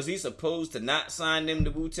supposed to not sign them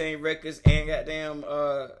to Wu-Tang Records and goddamn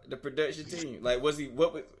the production team? Like, was he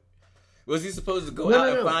supposed to go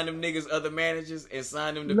out and find them niggas other managers and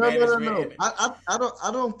sign them to management? No.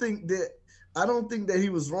 I don't think that he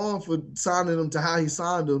was wrong for signing them to how he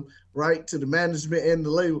signed them, right, to the management and the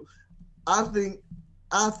label. I think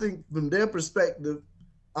from their perspective,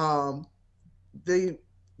 they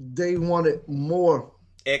wanted more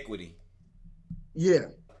equity. Yeah.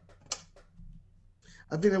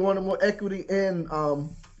 I think they wanted more equity and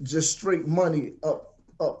just straight money up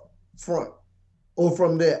front, or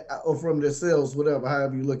from their sales, whatever,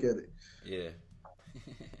 however you look at it. Yeah.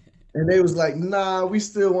 And they was like, nah, we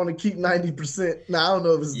still want to keep 90%. Now, I don't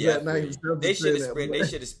know if it's that 90%. They should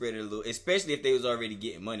have spread it a little, especially if they was already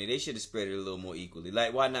getting money. They should have spread it a little more equally.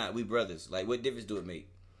 Like, why not? We brothers. Like, what difference do it make?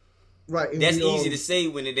 Right. That's easy to say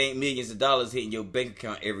when it ain't millions of dollars hitting your bank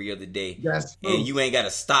account every other day. That's true. And you ain't got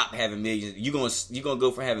to stop having millions. You gonna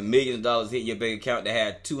go from having millions of dollars hitting your bank account to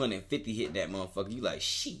have 250 hitting that motherfucker. You like,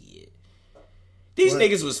 shit. These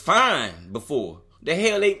niggas was fine before. The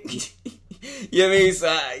hell they... You know what I mean?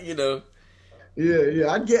 So, you know. Yeah.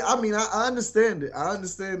 I understand it. I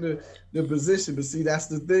understand the position, but see, that's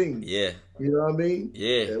the thing. Yeah. You know what I mean?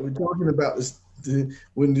 Yeah. We're talking about this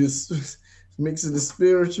when this mixing the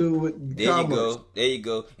spiritual with commerce. There you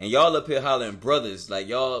go. And y'all up here hollering brothers. Like,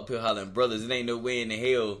 y'all up here hollering brothers. It ain't no way in the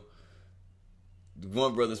hell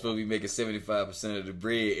one brother's supposed to be making 75% of the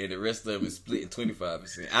bread, and the rest of them is splitting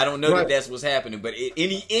 25%. I don't know that that's what's happening, but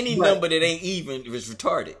any number that ain't even is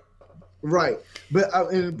retarded. Right, but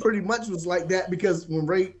and it pretty much was like that because when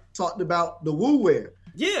Ray talked about the Wu Wear,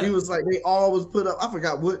 he was like they always put up. I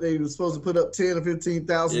forgot what they were supposed to put up 10 or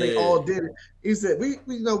 15,000. They all did it. He said we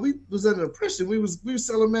was under impression we was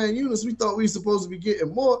selling man units. We thought we were supposed to be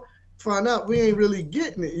getting more. Find out we ain't really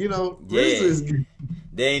getting it.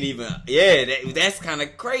 They ain't even. That's kind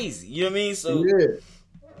of crazy. You know what I mean? So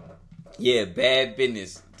bad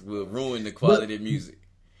business will ruin the quality of music.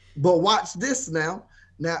 But watch this now,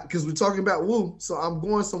 because we're talking about Wu, so I'm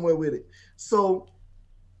going somewhere with it. So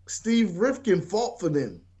Steve Rifkin fought for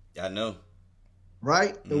them. I know.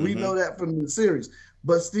 Right? And we know that from the series.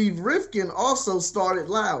 But Steve Rifkin also started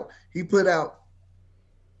loud. He put out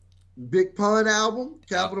Big Pun album,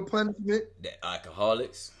 Capital Punishment. The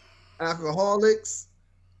Alcoholics. The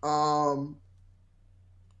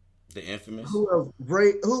Infamous. Who else?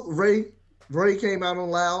 Ray came out on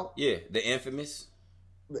loud. Yeah, The Infamous.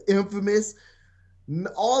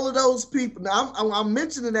 All of those people. Now I'm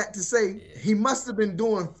mentioning that to say he must have been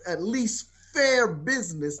doing at least fair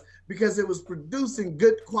business because it was producing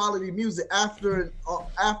good quality music after and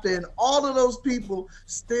all of those people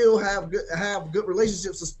still have good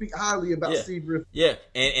relationships to speak highly about Steve Rifkin. Yeah,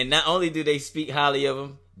 and not only do they speak highly of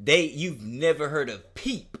him, you've never heard a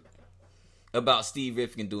peep about Steve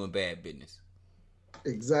Rifkin doing bad business.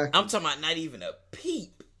 Exactly. I'm talking about not even a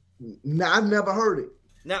peep. No, I've never heard it.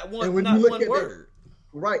 Not one word.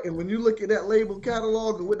 Right, and when you look at that label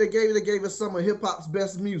catalog and what they gave us some of hip hop's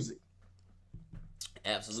best music.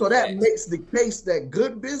 Absolutely. So that makes the case that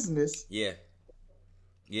good business, going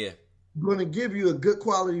to give you a good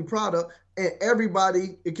quality product, and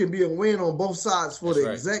everybody, it can be a win on both sides for the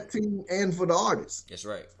exec team and for the artist. That's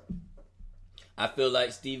right. I feel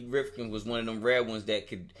like Steve Rifkin was one of them rare ones that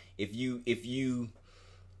could, if you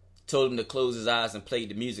told him to close his eyes and play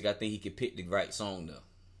the music, I think he could pick the right song though.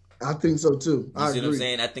 I think so too. You see what I'm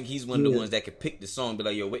saying? I think he's one of the ones that could pick the song, be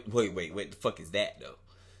like, yo, wait, the fuck is that though?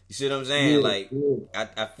 You see what I'm saying?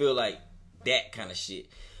 I feel like that kind of shit.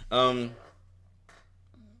 And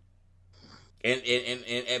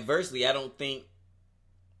adversely, I don't think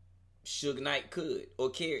Suge Knight could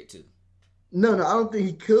or cared to. No, I don't think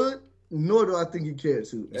he could, nor do I think he cared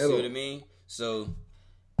to. You see what I mean? So,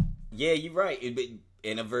 yeah, you're right.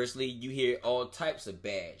 And adversely, you hear all types of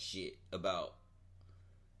bad shit about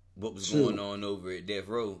what was going on over at Death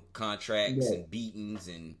Row. Contracts and beatings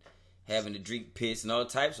and having to drink piss and all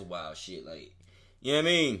types of wild shit. Like, you know what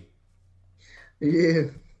I mean? Yeah.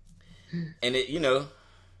 And it,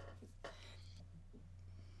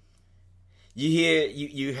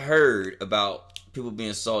 you heard about people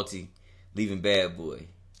being salty leaving Bad Boy.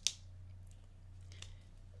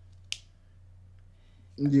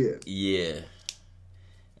 Yeah.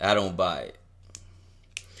 I don't buy it.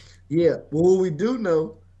 Yeah. Well, what we do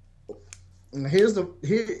know,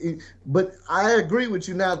 but I agree with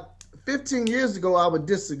you. Now, 15 years ago, I would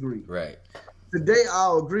disagree. Right. Today,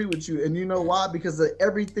 I'll agree with you. And you know why? Because of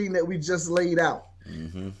everything that we just laid out.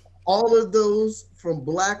 Mm-hmm. All of those, from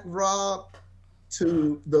Black Rob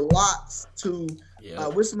to The Lots to,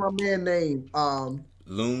 what's my man name?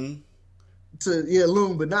 Loon.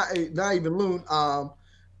 Loon, but not even Loon.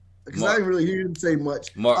 Because I didn't really hear him say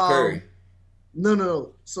much. Mark Curry.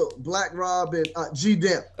 No. So Black Rob and G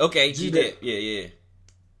Dep. Okay, G Dep. Yeah.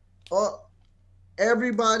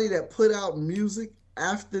 Everybody that put out music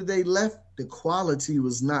after they left, the quality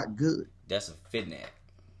was not good. That's a fitnap.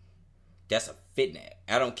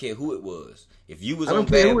 I don't care who it was. If you was on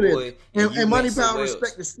Bad Boy and Money, Power,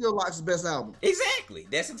 Respect is still Locke's best album. Exactly.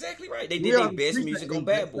 That's exactly right. They did their best music on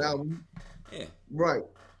Bad Boy. Album. Yeah. Right.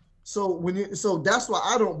 So so that's why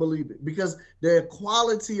I don't believe it, because their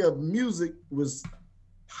quality of music was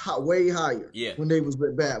way higher when they was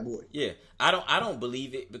with Bad Boy. Yeah. I don't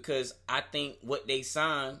believe it because I think what they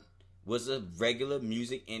signed was a regular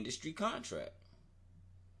music industry contract.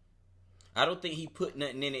 I don't think he put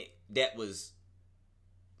nothing in it that was,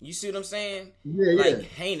 you see what I'm saying? Yeah,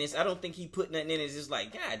 heinous. I don't think he put nothing in it. It's just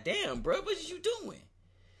like, God damn, bro, what are you doing?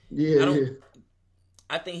 Yeah,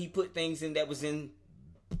 I think he put things in that was in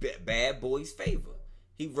Bad Boy's favor.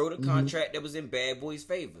 He wrote a contract that was in Bad Boy's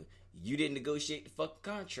favor. You didn't negotiate the fucking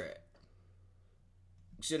contract.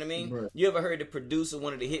 You see what I mean? Right. You ever heard the producer,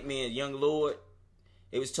 one of the hitmen, Young Lord?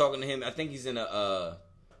 They was talking to him. I think he's in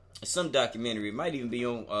some documentary. It might even be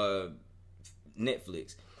on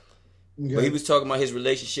Netflix. Okay. But he was talking about his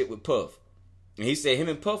relationship with Puff. And he said him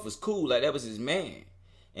and Puff was cool. Like, that was his man.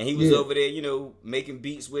 And he was over there, making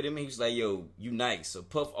beats with him. And he was like, yo, you nice. So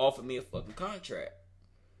Puff offered me a fucking contract.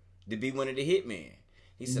 to be one of the hitmen.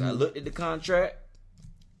 He said, I looked at the contract,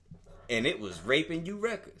 and it was Raping You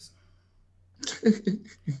Records.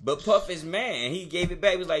 But Puff is mad. He gave it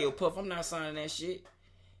back. He was like, yo, Puff, I'm not signing that shit.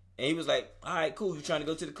 And he was like, all right, cool. You trying to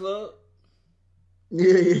go to the club?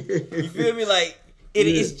 Yeah. You feel me? Like,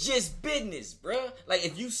 it's just business, bruh. Like,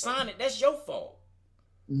 if you sign it, that's your fault.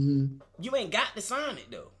 Mm-hmm. You ain't got to sign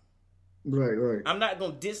it, though. Right. I'm not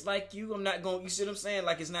going to dislike you. I'm not going to, you see what I'm saying?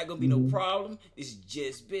 Like, it's not going to be no problem. It's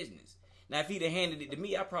just business. Now, if he'd have handed it to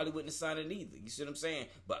me, I probably wouldn't have signed it either. You see what I'm saying?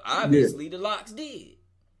 But obviously, the Locks did.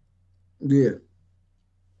 Yeah. You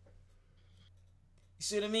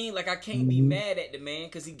see what I mean? Like, I can't be mad at the man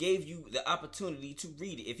because he gave you the opportunity to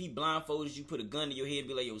read it. If he blindfolded you, put a gun to your head and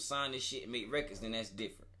be like, yo, sign this shit and make records, then that's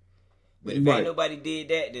different. But if ain't nobody did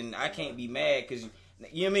that, then I can't be mad because, you know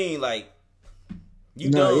what I mean? Like, you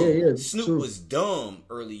dumb. Snoop was dumb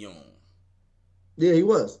early on. Yeah, he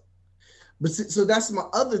was. But see, so that's my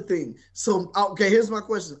other thing. So, okay, here's my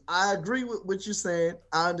question. I agree with what you're saying.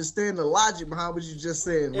 I understand the logic behind what you're just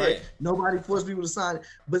saying, right? Nobody forced people to sign it.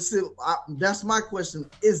 But still, that's my question.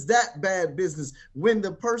 Is that bad business when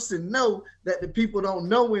the person know that the people don't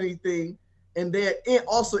know anything and they're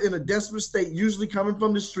also in a desperate state, usually coming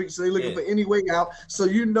from the street, so they're looking for any way out. So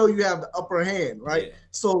you know you have the upper hand, right? Yeah.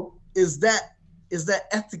 So is that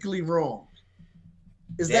ethically wrong?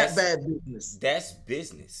 That's bad business? That's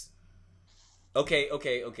business. Okay.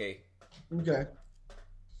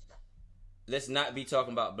 Let's not be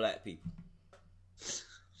talking about black people.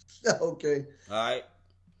 Okay. All right.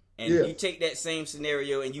 And you take that same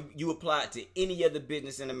scenario and you apply it to any other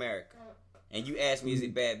business in America, and you ask me, is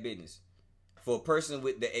it bad business for a person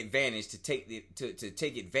with the advantage to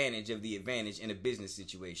take advantage of the advantage in a business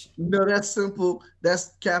situation? No, that's simple.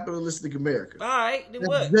 That's capitalistic America. All right, then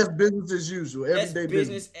what? That's business as usual. Everyday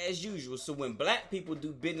business as usual. So when black people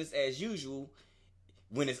do business as usual,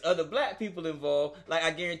 when there's other black people involved, like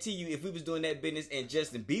I guarantee you, if we was doing that business and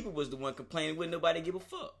Justin Bieber was the one complaining, wouldn't nobody give a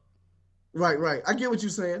fuck. Right. I get what you're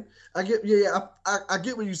saying. I get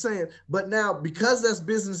what you're saying. But now, because that's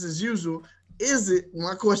business as usual,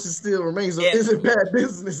 my question still remains, is it bad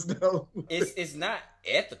business though? It's not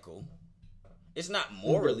ethical. It's not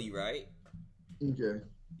morally right. Okay.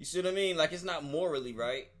 You see what I mean? Like, it's not morally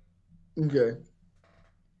right. Okay.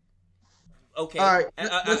 Okay. All right.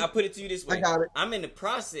 I put it to you this way. I got it. I'm in the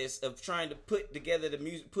process of trying to put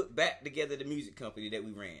back together the music company that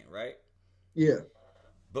we ran, right? Yeah.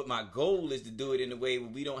 But my goal is to do it in a way where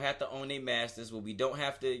we don't have to own their masters, where we don't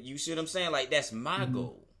have to, you see what I'm saying? Like, that's my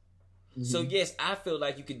goal. Mm-hmm. So yes, I feel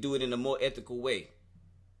like you could do it in a more ethical way.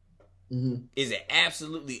 Mm-hmm. Is it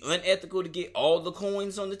absolutely unethical to get all the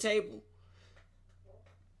coins on the table?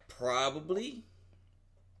 Probably.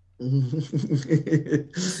 You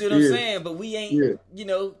see what I'm saying? But we ain't,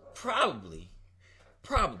 probably.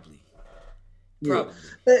 Yeah.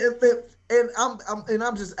 And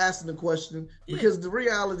I'm just asking the question because the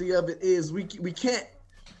reality of it is we can't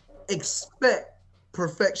expect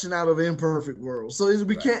perfection out of an imperfect world. So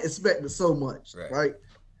we can't expect it so much, right?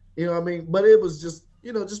 You know what I mean? But it was just,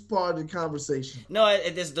 just part of the conversation. No,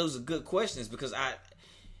 those are good questions because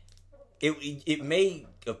it may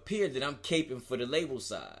appear that I'm caping for the label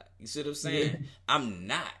side. You see what I'm saying? Yeah. I'm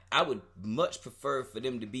not. I would much prefer for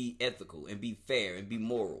them to be ethical and be fair and be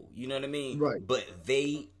moral. You know what I mean? Right. But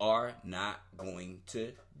they are not going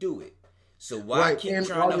to do it. So why keep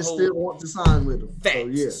trying to hold? Still want to sign with them.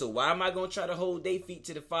 Facts. So why am I going to try to hold their feet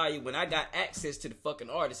to the fire when I got access to the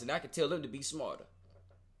fucking artists and I can tell them to be smarter?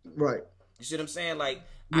 Right. You see what I'm saying? Like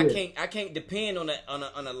I can't depend on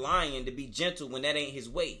a lion to be gentle when that ain't his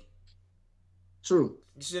way. True.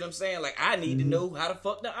 You see what I'm saying? Like, I need to know how the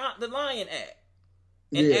fuck the lion act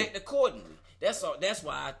and act accordingly. That's all. That's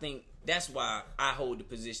why I hold the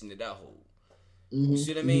position that I hold. You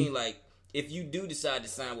see what I mean? Like, if you do decide to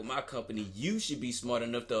sign with my company, you should be smart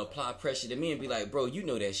enough to apply pressure to me and be like, bro, you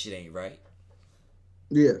know that shit ain't right.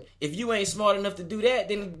 Yeah. If you ain't smart enough to do that,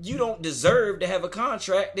 then you don't deserve to have a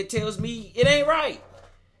contract that tells me it ain't right.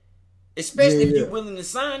 Especially if you're willing to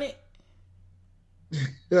sign it.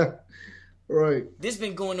 Yeah. Right. This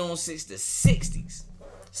been going on since the 60s,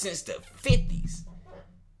 since the 50s,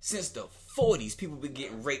 since the 40s. People been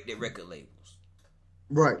getting raped at record labels.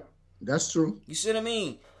 Right. That's true. You see what I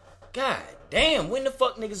mean? God damn, when the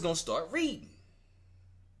fuck niggas gonna start reading?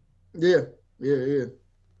 Yeah.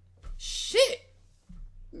 Shit.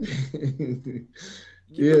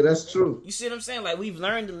 Yeah, that's true. You see what I'm saying? Like, we've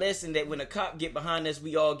learned the lesson that when a cop get behind us,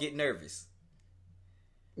 we all get nervous.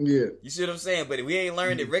 Yeah. You see what I'm saying? But we ain't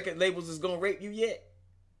learned that record labels is gonna rape you yet.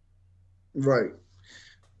 Right.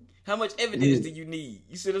 How much evidence do you need?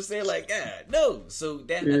 You see what I'm saying? Like, God, no. So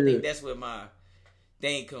that I think that's where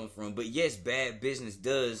thing come from. But yes, bad business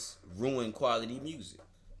does ruin quality music.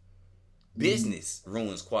 Business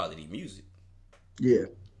ruins quality music. Yeah,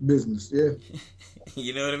 business. Yeah.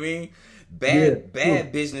 You know what I mean? Bad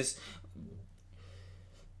business.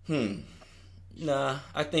 Nah,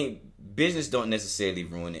 I think business don't necessarily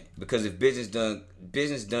ruin it, because if business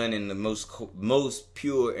done in the most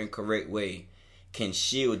pure and correct way can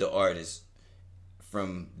shield the artist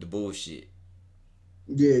from the bullshit.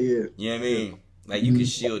 Yeah. You know what I mean? Like, you can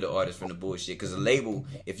shield the artist from the bullshit. Because a label,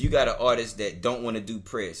 if you got an artist that don't want to do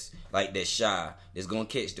press, like that's shy, that's going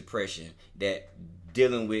to catch depression, that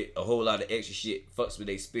dealing with a whole lot of extra shit fucks with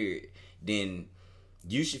their spirit, then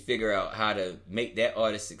you should figure out how to make that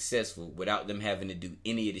artist successful without them having to do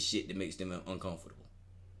any of the shit that makes them uncomfortable.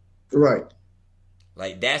 Right.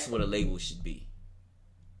 Like, that's what a label should be.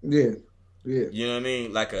 Yeah. You know what I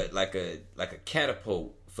mean? Like a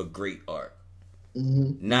catapult for great art.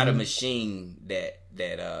 Mm-hmm. Not a machine that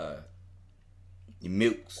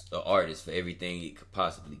milks the artist for everything it could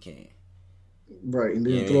possibly can. Right, and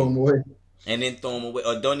then throw them away. And then throw them away,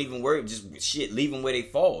 or don't even worry, just shit, leave them where they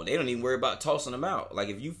fall. They don't even worry about tossing them out. Like,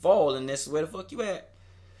 if you fall, and that's where the fuck you at.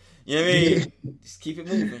 You know what I mean? Just keep it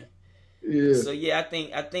moving. Yeah. So yeah, I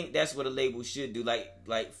think that's what a label should do.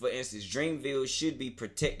 Like for instance, Dreamville should be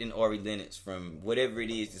protecting Ari Lennox from whatever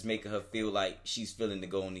it is that's making her feel like she's feeling to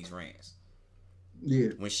go on these rants. Yeah.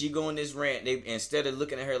 When she go on this rant, they, instead of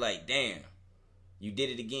looking at her like, damn, you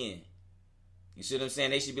did it again. You see what I'm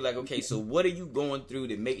saying? They should be like, okay, so what are you going through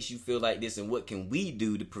that makes you feel like this, and what can we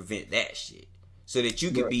do to prevent that shit? So that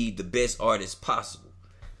you can be the best artist possible.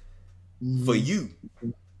 For you.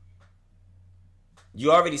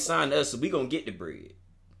 You already signed us, so we gonna get the bread.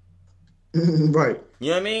 Right.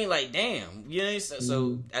 You know what I mean? Like, damn. You know,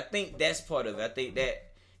 so I think that's part of it. I think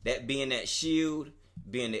that being that shield,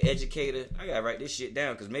 being the educator, I gotta write this shit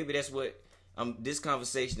down, because maybe that's what this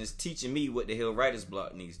conversation is teaching me what the hell writer's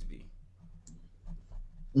block needs to be.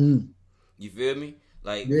 You feel me?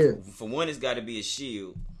 Like, for one, it's got to be a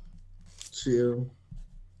shield. Shield.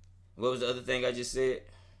 What was the other thing I just said?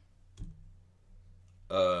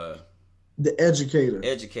 The educator.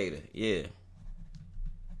 Educator, yeah.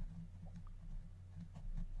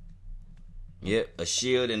 Yep, a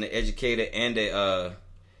shield and an educator, and a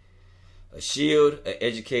shield, an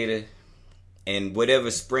educator, and whatever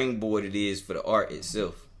springboard it is for the art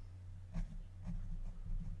itself.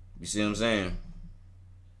 You see what I'm saying?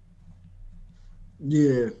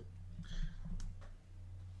 Yeah.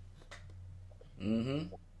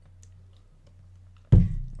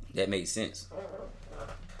 That makes sense.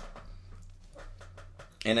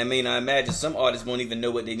 And I mean, I imagine some artists won't even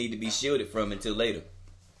know what they need to be shielded from until later.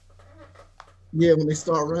 Yeah, when they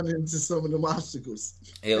start running into some of them obstacles.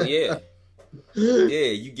 Hell yeah.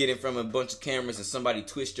 Yeah, you get in front of a bunch of cameras and somebody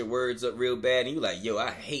twist your words up real bad, and you like, yo,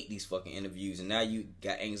 I hate these fucking interviews, and now you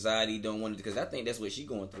got anxiety, don't want to, because I think that's what she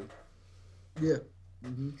going through. Yeah.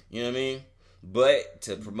 You know what I mean? But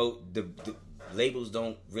to promote, the labels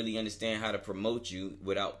don't really understand how to promote you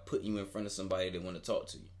without putting you in front of somebody that want to talk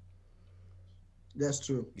to you. That's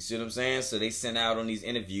true. You see what I'm saying? So they send out on these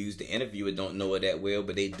interviews. The interviewer don't know her that well,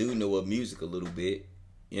 but they do know her music a little bit.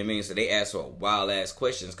 You know what I mean? So they ask her wild ass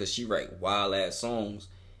questions, because she write wild ass songs.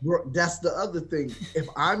 Bro, that's the other thing. If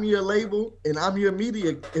I'm your label and I'm your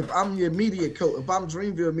media, if I'm your media coach, if I'm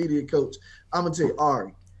Dreamville media coach, I'm gonna tell you,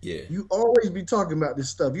 Ari, yeah, you always be talking about this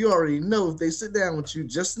stuff. You already know, if they sit down with you,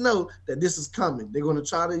 just know that this is coming. They're gonna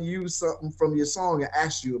try to use something from your song and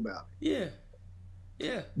ask you about it.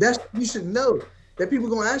 Yeah. That's, you should know that people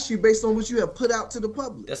gonna ask you based on what you have put out to the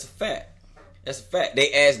public. That's a fact.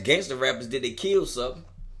 They ask gangster rappers, did they kill something?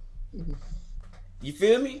 You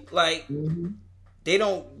feel me? Like, they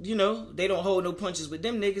don't, they don't hold no punches with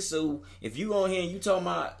them niggas. So if you on here and you talking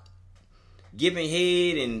about giving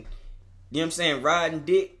head and, you know what I'm saying, riding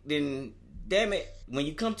dick, then damn it, when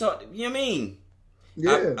you come talk, you know what I mean?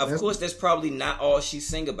 Yeah. Of course, that's probably not all she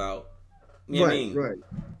sing about. You know what I mean? Right.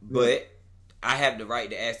 But I have the right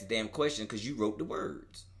to ask the damn question because you wrote the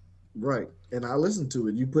words. Right. And I listened to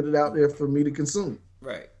it. You put it out there for me to consume.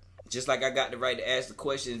 Right. Just like I got the right to ask the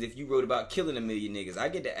questions if you wrote about killing 1 million niggas. I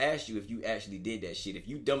get to ask you if you actually did that shit. If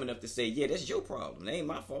you dumb enough to say, yeah, that's your problem. That ain't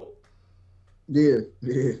my fault. Yeah.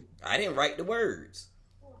 I didn't write the words.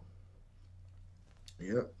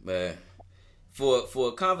 Yeah. But for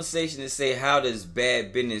a conversation to say how does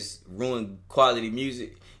bad business ruin quality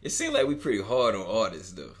music, it seems like we pretty hard on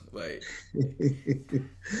artists though. Like,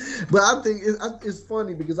 but I think it's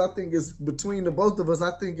funny because I think it's between the both of us.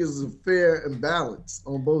 I think it's a fair and balance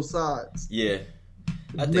on both sides. Yeah,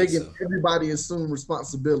 I think making so. Everybody assume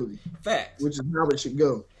responsibility. Facts, which is how it should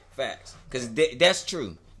go. Facts, because that's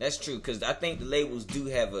true. That's true, because I think the labels do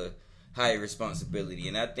have a higher responsibility,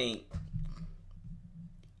 and I think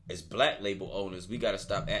as black label owners, we got to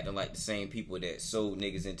stop acting like the same people that sold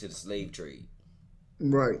niggas into the slave trade.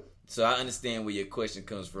 Right. So I understand where your question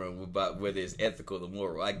comes from about whether it's ethical or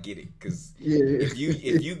moral. I get it, because Yeah.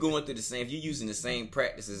 if you going through the same, if you using the same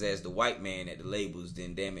practices as the white man at the labels,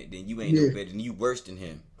 then damn it, then you ain't no better, than you worse than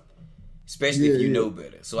him. Especially if you know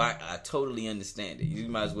better. So I totally understand it. You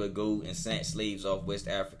might as well go and snatch slaves off West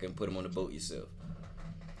Africa and put them on the boat yourself.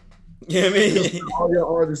 You know what I mean? All your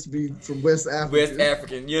artists be from West Africa. West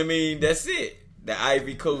African, you know what I mean? That's it. The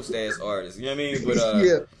Ivory Coast ass artists. You know what I mean?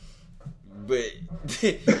 But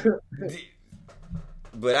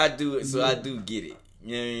but I do it, so I do get it.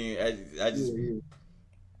 You know what I mean? I just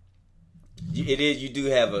it is, you do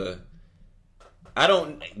have a,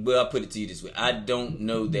 I'll put it to you this way. I don't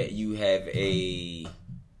know that you have a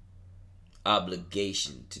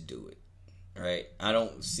obligation to do it. Right? I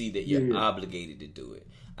don't see that you're obligated to do it.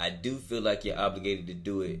 I do feel like you're obligated to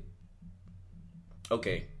do it.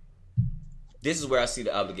 Okay. This is where I see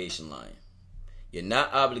the obligation line. You're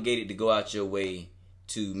not obligated to go out your way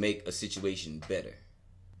to make a situation better.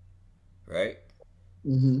 Right?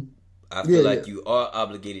 Mm-hmm. I feel like you are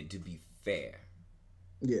obligated to be fair.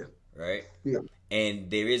 Yeah. Right? Yeah.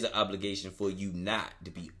 And there is an obligation for you not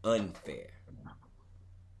to be unfair.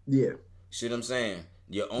 Yeah. See what I'm saying?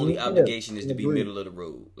 Your only obligation is to be middle of the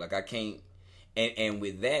road. Like I can't, and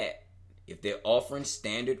with that, if they're offering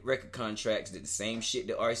standard record contracts, that the same shit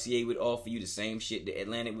that RCA would offer you, the same shit that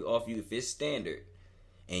Atlantic would offer you, if it's standard,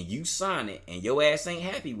 and you sign it, and your ass ain't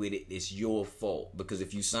happy with it, it's your fault. Because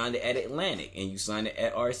if you signed it at Atlantic, and you signed it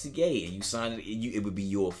at RCA, and you signed it, it would be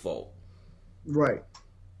your fault. Right.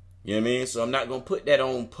 You know what I mean? So I'm not gonna put that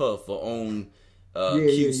on Puff or on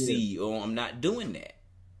QC, or I'm not doing that.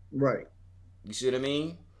 Right. You see what I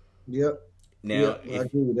mean? Yep. Now,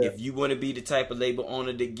 if you want to be the type of label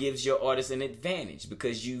owner that gives your artist an advantage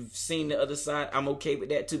because you've seen the other side, I'm okay with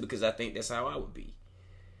that too, because I think that's how I would be.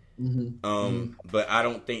 Mm-hmm. But I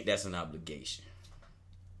don't think that's an obligation.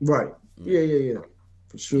 Right. Yeah.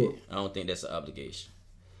 For sure. Yeah, I don't think that's an obligation.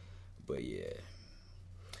 But yeah,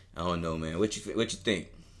 I don't know, man. What you think?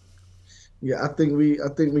 Yeah, I think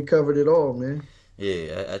we covered it all, man.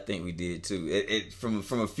 Yeah, I think we did too. It from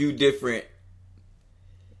a few different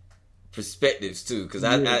perspectives too, because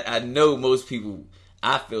I know most people.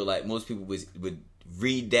 I feel like most people would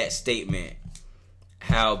read that statement,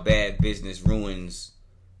 how bad business ruins,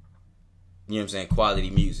 you know what I'm saying, quality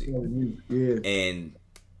music. Yeah. And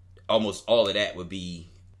almost all of that would be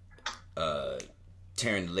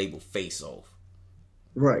tearing the label face off.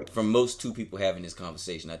 Right. From most two people having this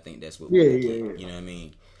conversation, I think that's what we get. You know what I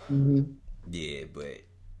mean? Mm-hmm. Yeah, but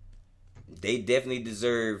they definitely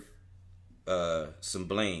deserve some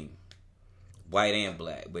blame, white and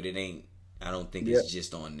black. But it ain't. I don't think it's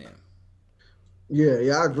just on them.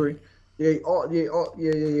 Yeah, I agree. Yeah.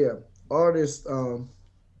 Artists,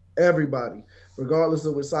 everybody, regardless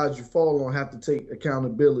of what side you fall on, have to take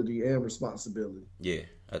accountability and responsibility. Yeah,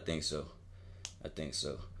 I think so.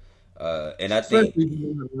 And especially I think. if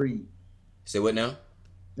you know how to read. Say what now?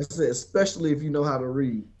 I said, especially if you know how to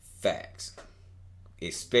read. Facts.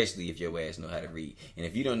 Especially if your ass know how to read. And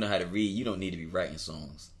if you don't know how to read, you don't need to be writing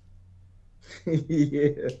songs.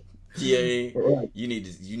 Yeah. Yeah. Right.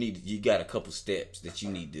 You got a couple steps that you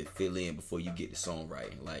need to fill in before you get the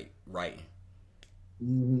songwriting, like writing.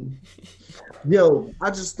 Mm-hmm. Yo, I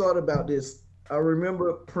just thought about this. I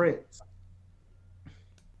remember Prince.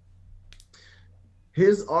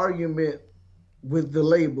 His argument with the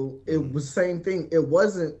label, it was the same thing. It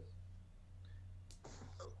wasn't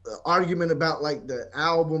an argument about like the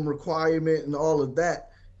album requirement and all of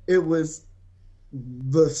that. It was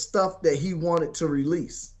the stuff that he wanted to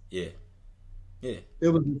release. Yeah. It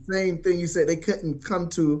was the same thing. He said they couldn't come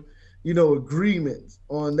to, agreements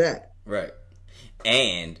on that. Right.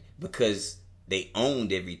 And because they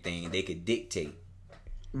owned everything, they could dictate.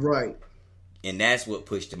 Right. And that's what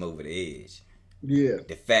pushed him over the edge. Yeah.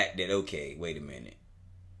 The fact that, okay, wait a minute.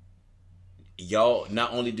 Y'all,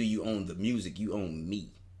 not only do you own the music, you own me.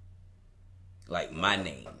 Like my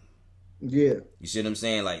name. Yeah. You see what I'm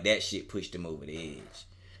saying? Like that shit pushed him over the edge.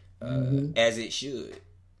 As it should.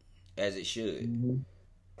 Mm-hmm.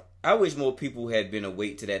 I wish more people had been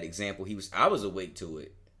awake to that example. I was awake to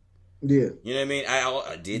it. Yeah. You know what I mean?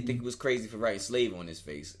 I did think it was crazy for writing slave on his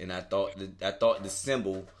face. And I thought the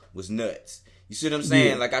symbol was nuts. You see what I'm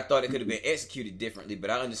saying? Yeah. Like I thought it could have been executed differently, but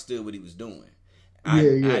I understood what he was doing.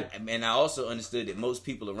 And I also understood that most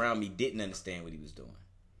people around me didn't understand what he was doing.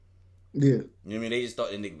 Yeah. You know what I mean? They just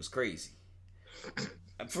thought the nigga was crazy.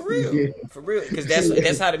 For real. For real. Because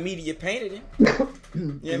that's how the media painted him.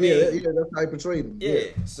 Yeah, I mean, that's how I portrayed him. Yeah.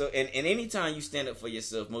 So and anytime you stand up for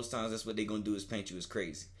yourself, most times that's what they're gonna do is paint you as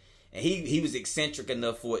crazy. And he was eccentric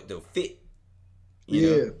enough for it to fit. You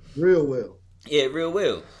know? Real well. Yeah, real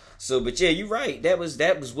well. So, but yeah, you're right. That was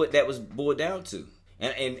what that was boiled down to.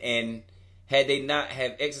 And had they not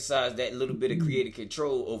have exercised that little bit of creative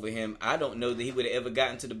control over him, I don't know that he would have ever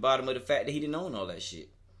gotten to the bottom of the fact that he didn't own all that shit.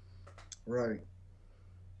 Right.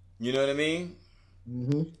 You know what I mean?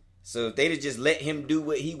 Mm-hmm. So if they'd have just let him do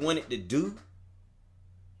what he wanted to do,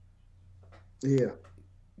 yeah.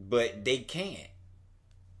 But they can't.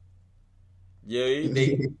 Yeah,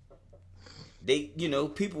 they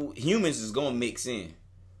humans is gonna mix in.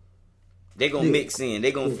 They gonna mix in.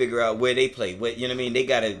 They gonna figure out where they play. What you know what I mean? They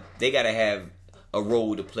gotta have a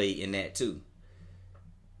role to play in that too.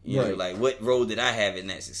 You know, like what role did I have in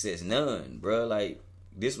that success? None, bro. Like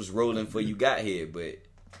this was rolling for you got here, but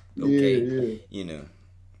okay, you know.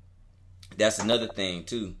 That's another thing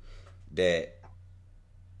too, that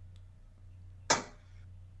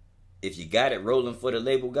if you got it rolling for the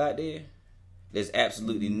label got there, there's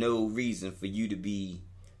absolutely no reason for you to be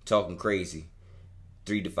talking crazy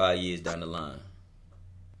 3 to 5 years down the line.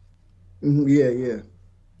 Yeah.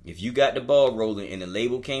 If you got the ball rolling and the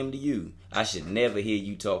label came to you, I should never hear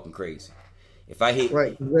you talking crazy. If I hit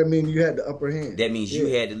right, that means you had the upper hand. That means you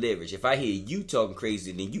had the leverage. If I hear you talking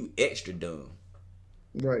crazy, then you extra dumb.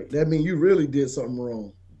 Right. That means you really did something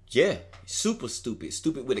wrong. Yeah. Super stupid.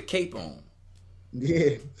 Stupid with a cape on.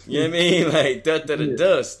 Yeah. You know what I mean? Like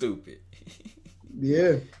da stupid.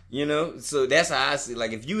 Yeah. You know, so that's how I see.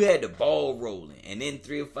 Like, if you had the ball rolling, and then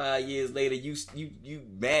 3 or 5 years later, you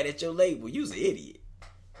mad at your label, you was an idiot.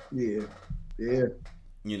 Yeah.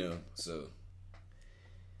 You know, so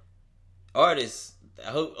artists.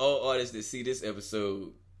 I hope all artists that see this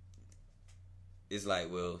episode is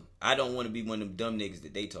like, well, I don't want to be one of them dumb niggas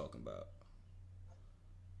that they talking about.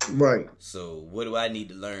 Right. So what do I need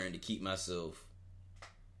to learn to keep myself,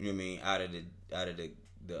 you know what I mean, out of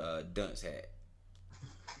the dunce hat?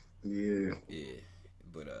 Yeah.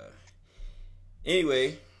 But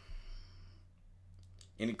anyway,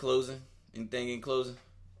 anything in closing?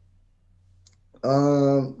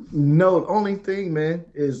 No, the only thing, man,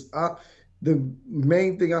 is the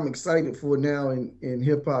main thing I'm excited for now in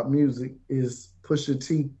hip hop music is Pusha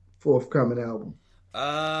T forthcoming album.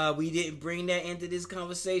 We didn't bring that into this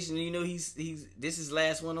conversation. You know, he's this is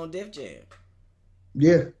last one on Def Jam.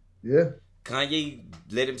 Yeah. Kanye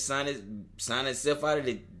let him sign himself out of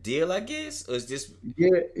the deal, I guess, or is this?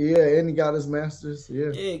 Yeah, and he got his masters.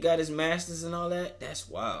 Yeah, he got his masters and all that. That's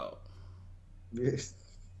wild. Yes.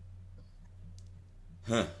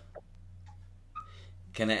 Huh?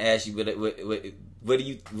 Can I ask you what do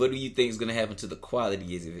you think is gonna happen to the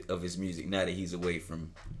quality of his music now that he's away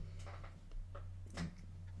from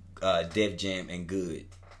Def Jam and Good?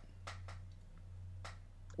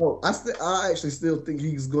 Well, I actually still think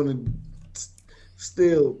he's gonna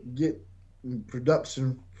still get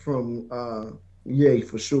production from Ye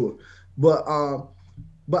for sure, but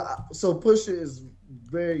so Pusha is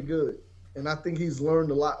very good, and I think he's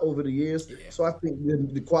learned a lot over the years. Yeah. So I think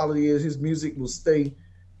the quality is his music will stay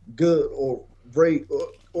good or great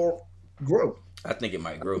or grow. I think it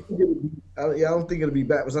might grow. I don't think it'll be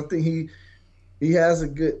backwards. I think he has a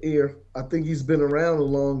good ear. I think he's been around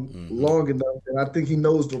long enough, and I think he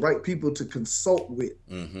knows the right people to consult with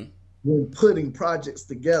when putting projects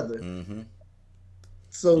together,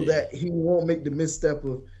 so that he won't make the misstep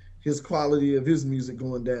of his quality of his music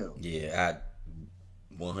going down. Yeah,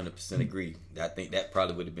 I 100% agree. I think that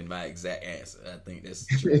probably would have been my exact answer. I think that's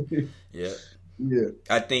true. Yeah.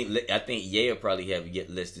 I think Ye will probably have yet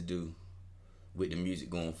less to do with the music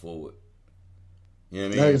going forward. You know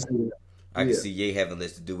what I mean? I can see Ye having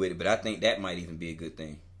less to do with it, but I think that might even be a good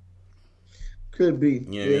thing. Could be.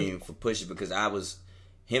 You know what I mean? For Pusha, because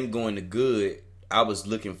him going to Good, I was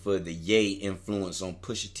looking for the Ye influence on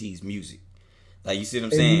Pusha T's music. Like, you see what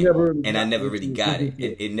I'm saying? I never really got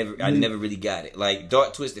it. I never really got it. Like,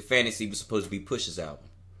 Dark Twisted Fantasy was supposed to be Pusha's album,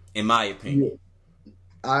 in my opinion. Yeah.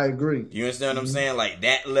 I agree. You understand what I'm saying? Like,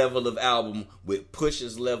 that level of album with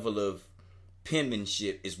Pusha's level of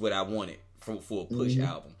penmanship is what I wanted for a Push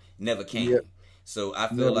album. Never came. Yep. So I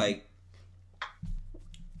feel like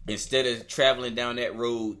instead of traveling down that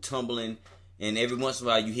road, tumbling, and every once in a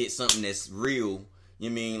while you hit something that's real,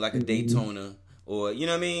 you mean like a Daytona, or you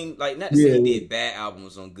know what I mean? Like, not to say he did bad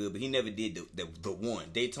albums on Good, but he never did the one.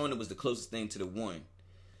 Daytona was the closest thing to the one.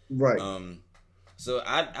 Right. So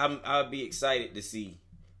I'd be excited to see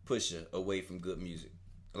Pusha away from Good music.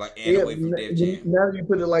 Away from Def Jam. Now you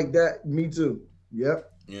put it like that, me too. Yep.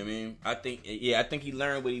 You know what I mean? I think he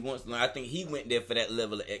learned what he wants to learn. I think he went there for that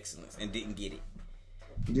level of excellence and didn't get it.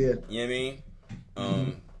 Yeah. You know what I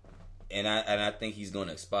mean? And I think he's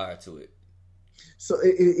gonna aspire to it. So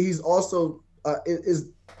he's also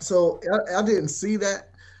so I didn't see that,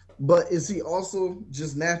 but is he also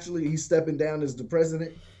just naturally he's stepping down as the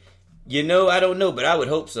president? You know, I don't know, but I would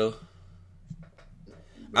hope so.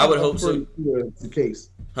 I would hope so. It's the case,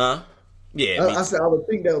 huh? Yeah, I said I would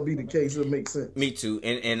think that would be the case. It would make sense. Me too,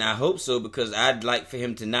 and I hope so because I'd like for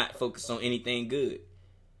him to not focus on anything good.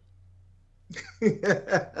 You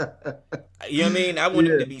know what I mean? I want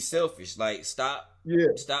him to be selfish. Like stop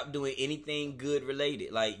doing anything good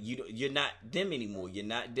related. Like you're not them anymore. You're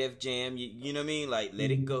not Def Jam. You know what I mean? Like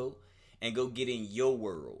let it go and go get in your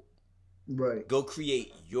world. Right. Go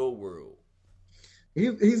create your world.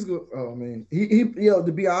 He's good. Oh man, he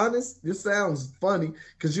to be honest, this sounds funny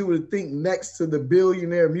because you would think next to the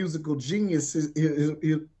billionaire musical genius,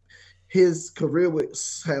 his career would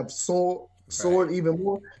have soared even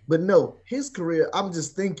more. But no, his career, I'm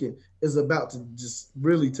just thinking, is about to just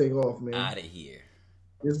really take off, man. Out of here.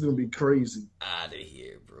 It's gonna be crazy. Out of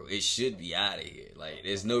here, bro. It should be out of here. Like,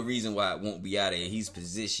 there's no reason why it won't be out of here. He's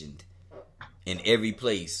positioned in every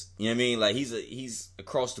place. You know what I mean? Like he's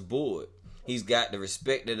across the board. He's got the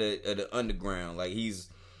respect of the underground. Like he's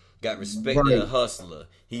got respect of the hustler.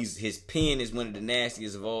 His pen is one of the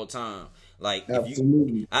nastiest of all time. Like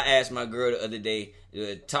absolutely. I asked my girl the other day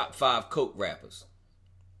the top 5 coke rappers.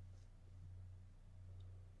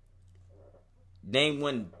 Name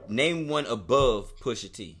one above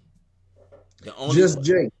Pusha T. The only just one.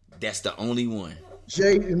 Jay. That's the only one.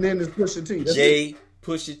 Jay, and then it's Pusha T. That's Jay,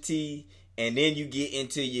 Pusha T. And then you get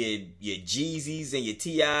into your Jeezys and your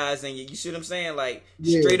T.I.s and you see what I'm saying? Like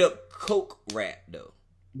straight up coke rap though.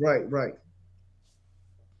 Right.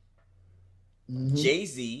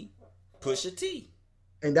 Jay-Z, Pusha T.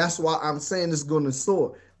 And that's why I'm saying it's going to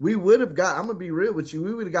soar. We would have got, I'm going to be real with you,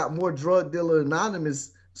 we would have got more Drug Dealer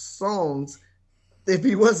Anonymous songs if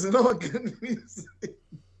he wasn't on Good Music.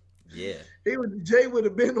 Yeah. Jay would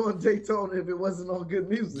have been on Daytona if it wasn't on Good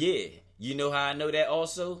Music. Yeah. You know how I know that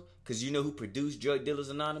also? Because you know who produced Drug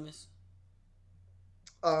Dealers Anonymous?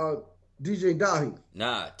 DJ Dahi.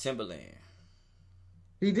 Nah, Timbaland.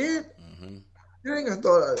 He did? Mm-hmm.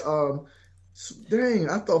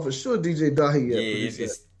 I thought for sure DJ Dahi. Yeah,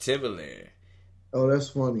 it's Timbaland. Oh, that's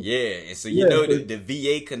funny. Yeah, and so you know the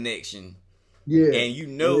VA connection. Yeah. And you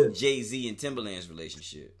know Jay-Z and Timbaland's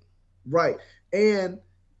relationship. Right. And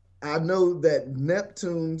I know that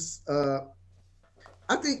Neptune's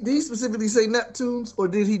I think, did he specifically say Neptunes or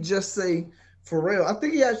did he just say Pharrell? I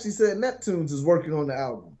think he actually said Neptunes is working on the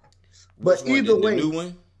album. But either way, the new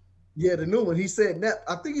one? Yeah, the new one. He said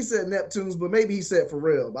I think he said Neptunes, but maybe he said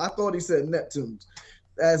Pharrell. But I thought he said Neptunes,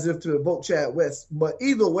 as if to evoke Chad West. But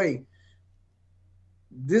either way,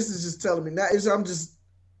 this is just telling me that's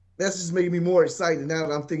just making me more excited now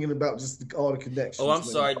that I'm thinking about just all the connections. Oh, I'm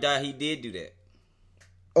sorry, Dahi did do that.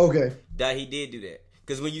 Okay. Dahi did do that.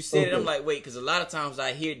 Because when you said it, I'm like, wait, because a lot of times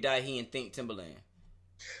I hear Dahi and think Timbaland.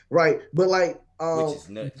 Right, but like, which is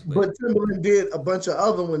nuts. But Timbaland did a bunch of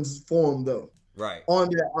other ones for him though. Right. On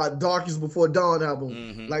that Darkest Before Dawn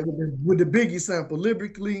album, like with the Biggie sample,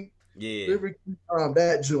 lyrically,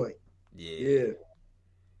 that joint. Yeah.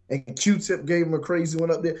 And Q-Tip gave him a crazy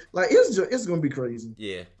one up there. Like it's gonna be crazy.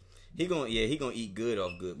 Yeah, he gonna eat good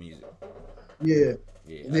off good music. Yeah.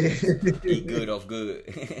 Eat good off good.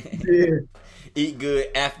 Yeah. Eat good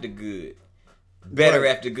after good. Better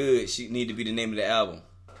after good should need to be the name of the album.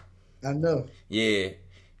 I know. Yeah.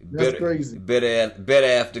 That's crazy. Better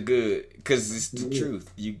after good. Because it's the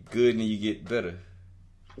truth. You good and you get better.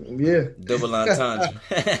 Yeah. Double entendre.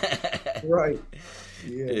 Right.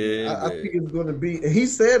 Yeah. I think it's gonna be, and he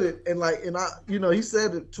said it, he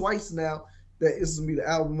said it twice now that it's gonna be the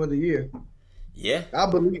album of the year. Yeah. I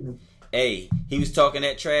believe him. Hey, he was talking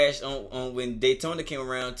that trash on when Daytona came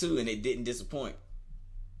around too, and it didn't disappoint.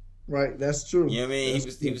 Right, that's true. You know what I mean?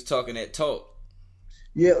 He was talking that talk.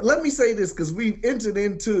 Yeah, let me say this because we've entered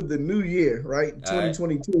into the new year, right?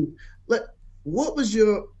 2022. Right. What was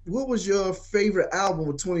your favorite album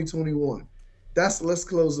of 2021? Let's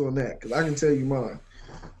close on that because I can tell you mine.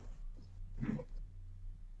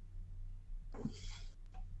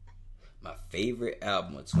 My favorite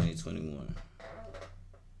album of 2021.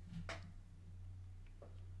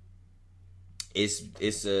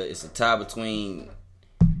 It's a tie between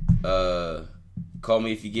Call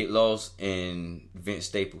Me If You Get Lost and Vince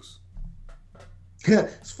Staples.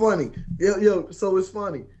 It's funny. So it's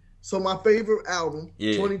funny. So my favorite album,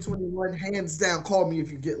 2021, hands down, Call Me If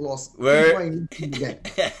You Get Lost. Word? You ain't touching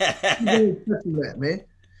that, man.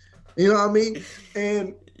 You know what I mean?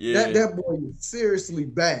 And that boy is seriously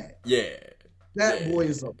bad. Yeah. that boy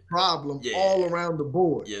is a problem all around the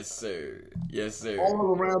board. Yes, sir. Yes, sir.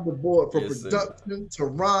 All around the board, from production to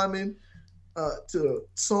rhyming, to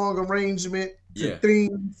song arrangement, to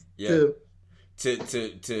themes, to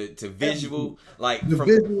visual, like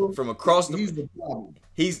from across the. He's the problem.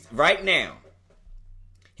 He's right now.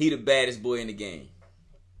 He the baddest boy in the game.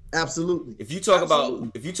 Absolutely. If you talk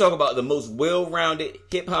about the most well-rounded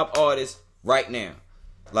hip hop artist right now,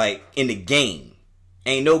 like in the game,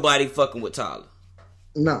 ain't nobody fucking with Tyler.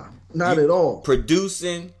 Nah, not at all.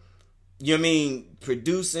 Producing, you know what I mean?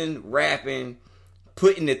 Producing, rapping,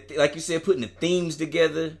 putting like you said, putting the themes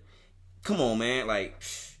together. Come on, man! Like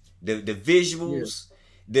the visuals,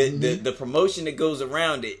 the promotion that goes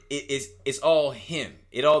around it's all him.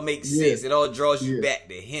 It all makes sense. It all draws you back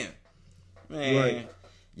to him, man. Right.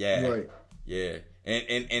 Yeah, right. Yeah,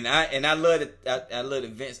 and I love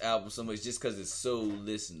the Vince album so much just because it's so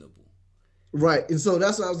listenable. Right, and so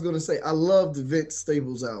that's what I was gonna say. I love the Vince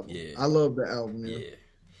Staples album. Yeah, I love the album. Yeah,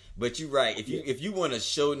 but you're right. If you want to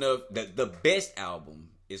show enough, the best album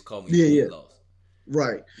is called Me Get Lost.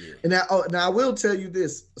 Right, and now I will tell you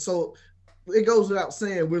this. So it goes without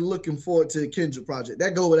saying we're looking forward to the Kendrick project.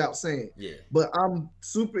 That go without saying. Yeah, but I'm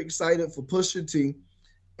super excited for Pusha T,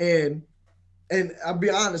 and I'll be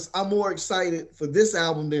honest, I'm more excited for this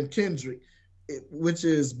album than Kendrick, which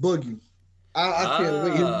is Boogie. I can't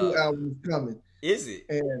wait. His new album is coming. Is it?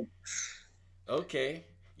 And okay.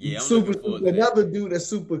 Yeah, I'm super, looking forward to another dude that's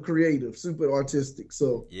super creative, super artistic.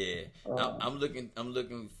 So yeah, I'm looking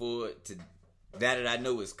forward to that I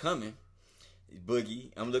know is coming.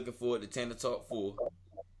 Boogie. I'm looking forward to Tana Talk 4.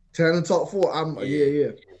 Tana Talk 4. I'm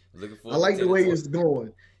looking forward. I like the way it's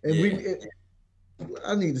going, and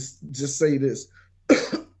I need to just say this.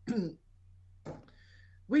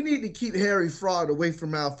 We need to keep Harry Fraud away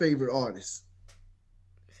from our favorite artists.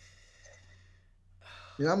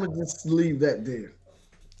 And I'm going to just leave that there.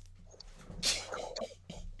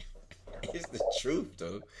 It's the truth,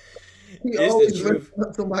 though. It's the truth.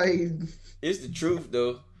 It's the truth,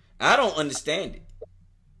 though. I don't understand it.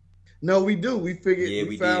 No, we do. We figured. Yeah,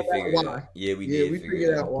 we found out why. Yeah, we did. We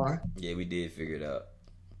figured out why. Yeah, we did figure it out.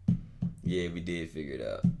 Yeah, we did figure it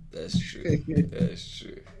out. That's true. That's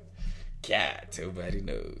true. God, nobody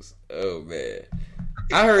knows. Oh man,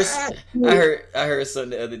 I heard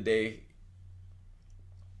something the other day.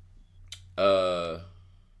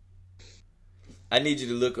 I need you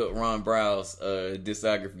to look up Ron Brow's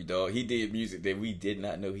discography, dog. He did music that we did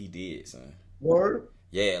not know he did, son. Word?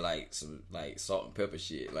 Yeah, like some salt and pepper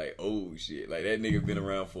shit, like old shit. Like that nigga been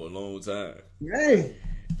around for a long time. Hey.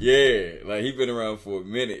 Yeah, like he been around for a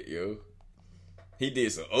minute, yo. He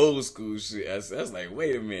did some old school shit. I was like,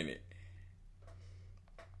 wait a minute.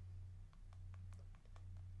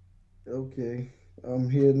 Okay, I'm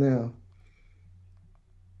here now.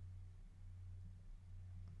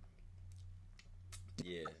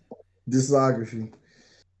 Yeah. Discography.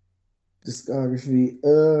 It's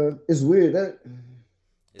weird that.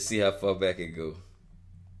 Let's see how far back it go.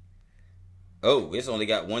 Oh, it's only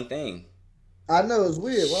got one thing. I know, it's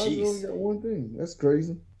weird. Why does it only got one thing? That's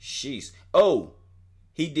crazy. Sheesh. Oh,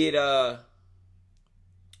 he did. I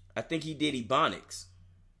think he did Ebonics.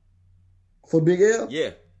 For Big L?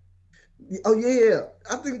 Yeah. Oh yeah.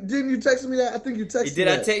 I think didn't you text me that? I think you texted me that. Did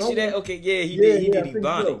I text you that? Okay, yeah, he did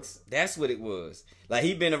Ebonics. So. That's what it was. Like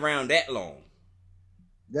he been around that long.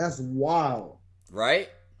 That's wild. Right?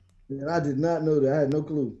 And I did not know that. I had no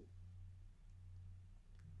clue.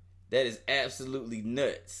 That is absolutely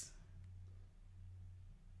nuts.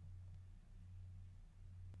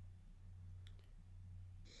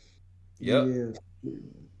 Yep. Yeah.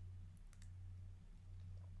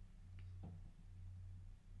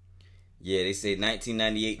 Yeah, they say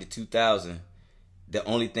 1998 to 2000. The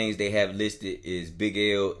only things they have listed is Big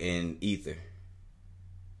L and Ether.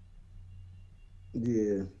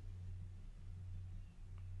 Yeah.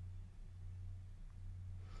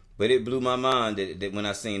 But it blew my mind that when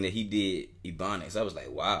I seen that he did Ebonics, I was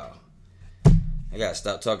like, wow. I gotta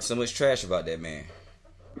stop talking so much trash about that man.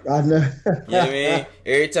 I know. You know what I mean?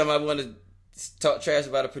 Every time I want to talk trash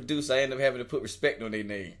about a producer, I end up having to put respect on their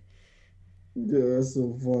name. Yeah, that's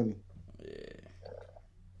so funny. Yeah.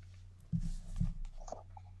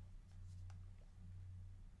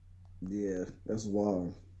 Yeah, that's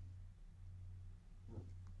wild.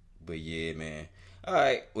 But yeah, man. All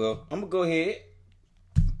right, well, I'm gonna go ahead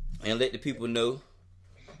and let the people know.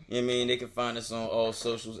 You know what I mean? They can find us on all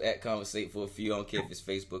socials at Conversate for a Few. I don't care if it's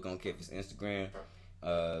Facebook, I don't care if it's Instagram.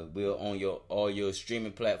 We're on all your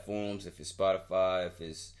streaming platforms. If it's Spotify, if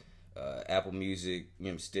it's Apple Music,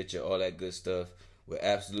 Stitcher, all that good stuff. We're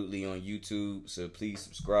absolutely on YouTube, so please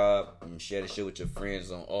subscribe and share the show with your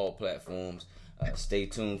friends on all platforms. Stay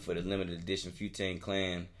tuned for the limited edition Futane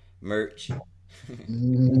Clan merch.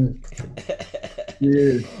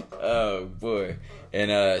 Yeah. Oh boy.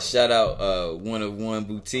 And shout out 101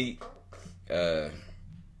 Boutique.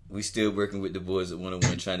 We still working with the boys at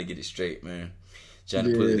 101 trying to get it straight, man. Trying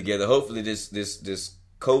to put it together. Hopefully this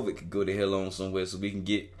COVID could go to hell on somewhere so we can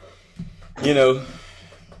get, you know,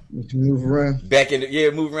 we can move around. Back in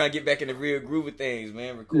the, move around, get back in the real groove of things,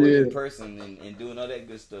 man. Recording in person and doing all that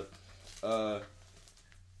good stuff.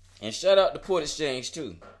 And shout out to Port Exchange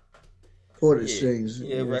too. Port Exchange.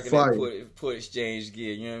 Yeah, rocking that Port Exchange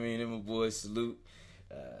gear. You know what I mean? Them my boys, salute.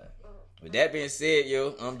 With that being said,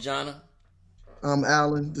 yo, I'm Jonna. I'm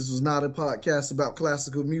Alan. This was not a podcast about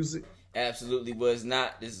classical music. Absolutely was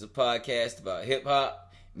not. This is a podcast about hip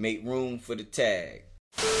hop. Make room for the tag.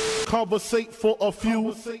 Conversate for a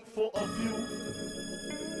few.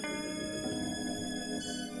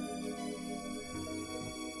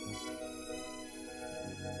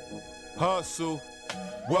 Hustle,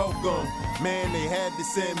 welcome, man, they had to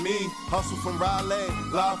send me. Hustle from Raleigh,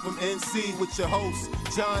 live from NC with your hosts,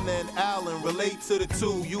 John and Alan. Relate to the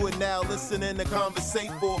two, you are now listening to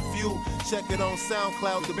Conversate for a few. Check it on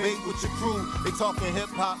SoundCloud, debate with your crew. They talking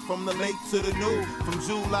hip-hop from the late to the new. From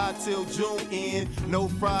July till June end, no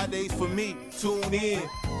Fridays for me, tune in.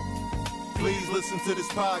 Please listen to this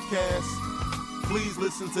podcast. Please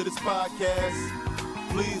listen to this podcast.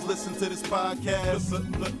 Please listen to this podcast.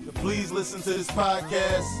 Please listen to this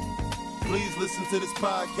podcast. Please listen to this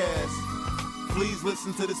podcast. Please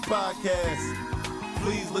listen to this podcast.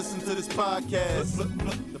 Please listen to this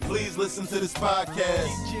podcast. Please listen to this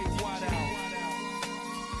podcast.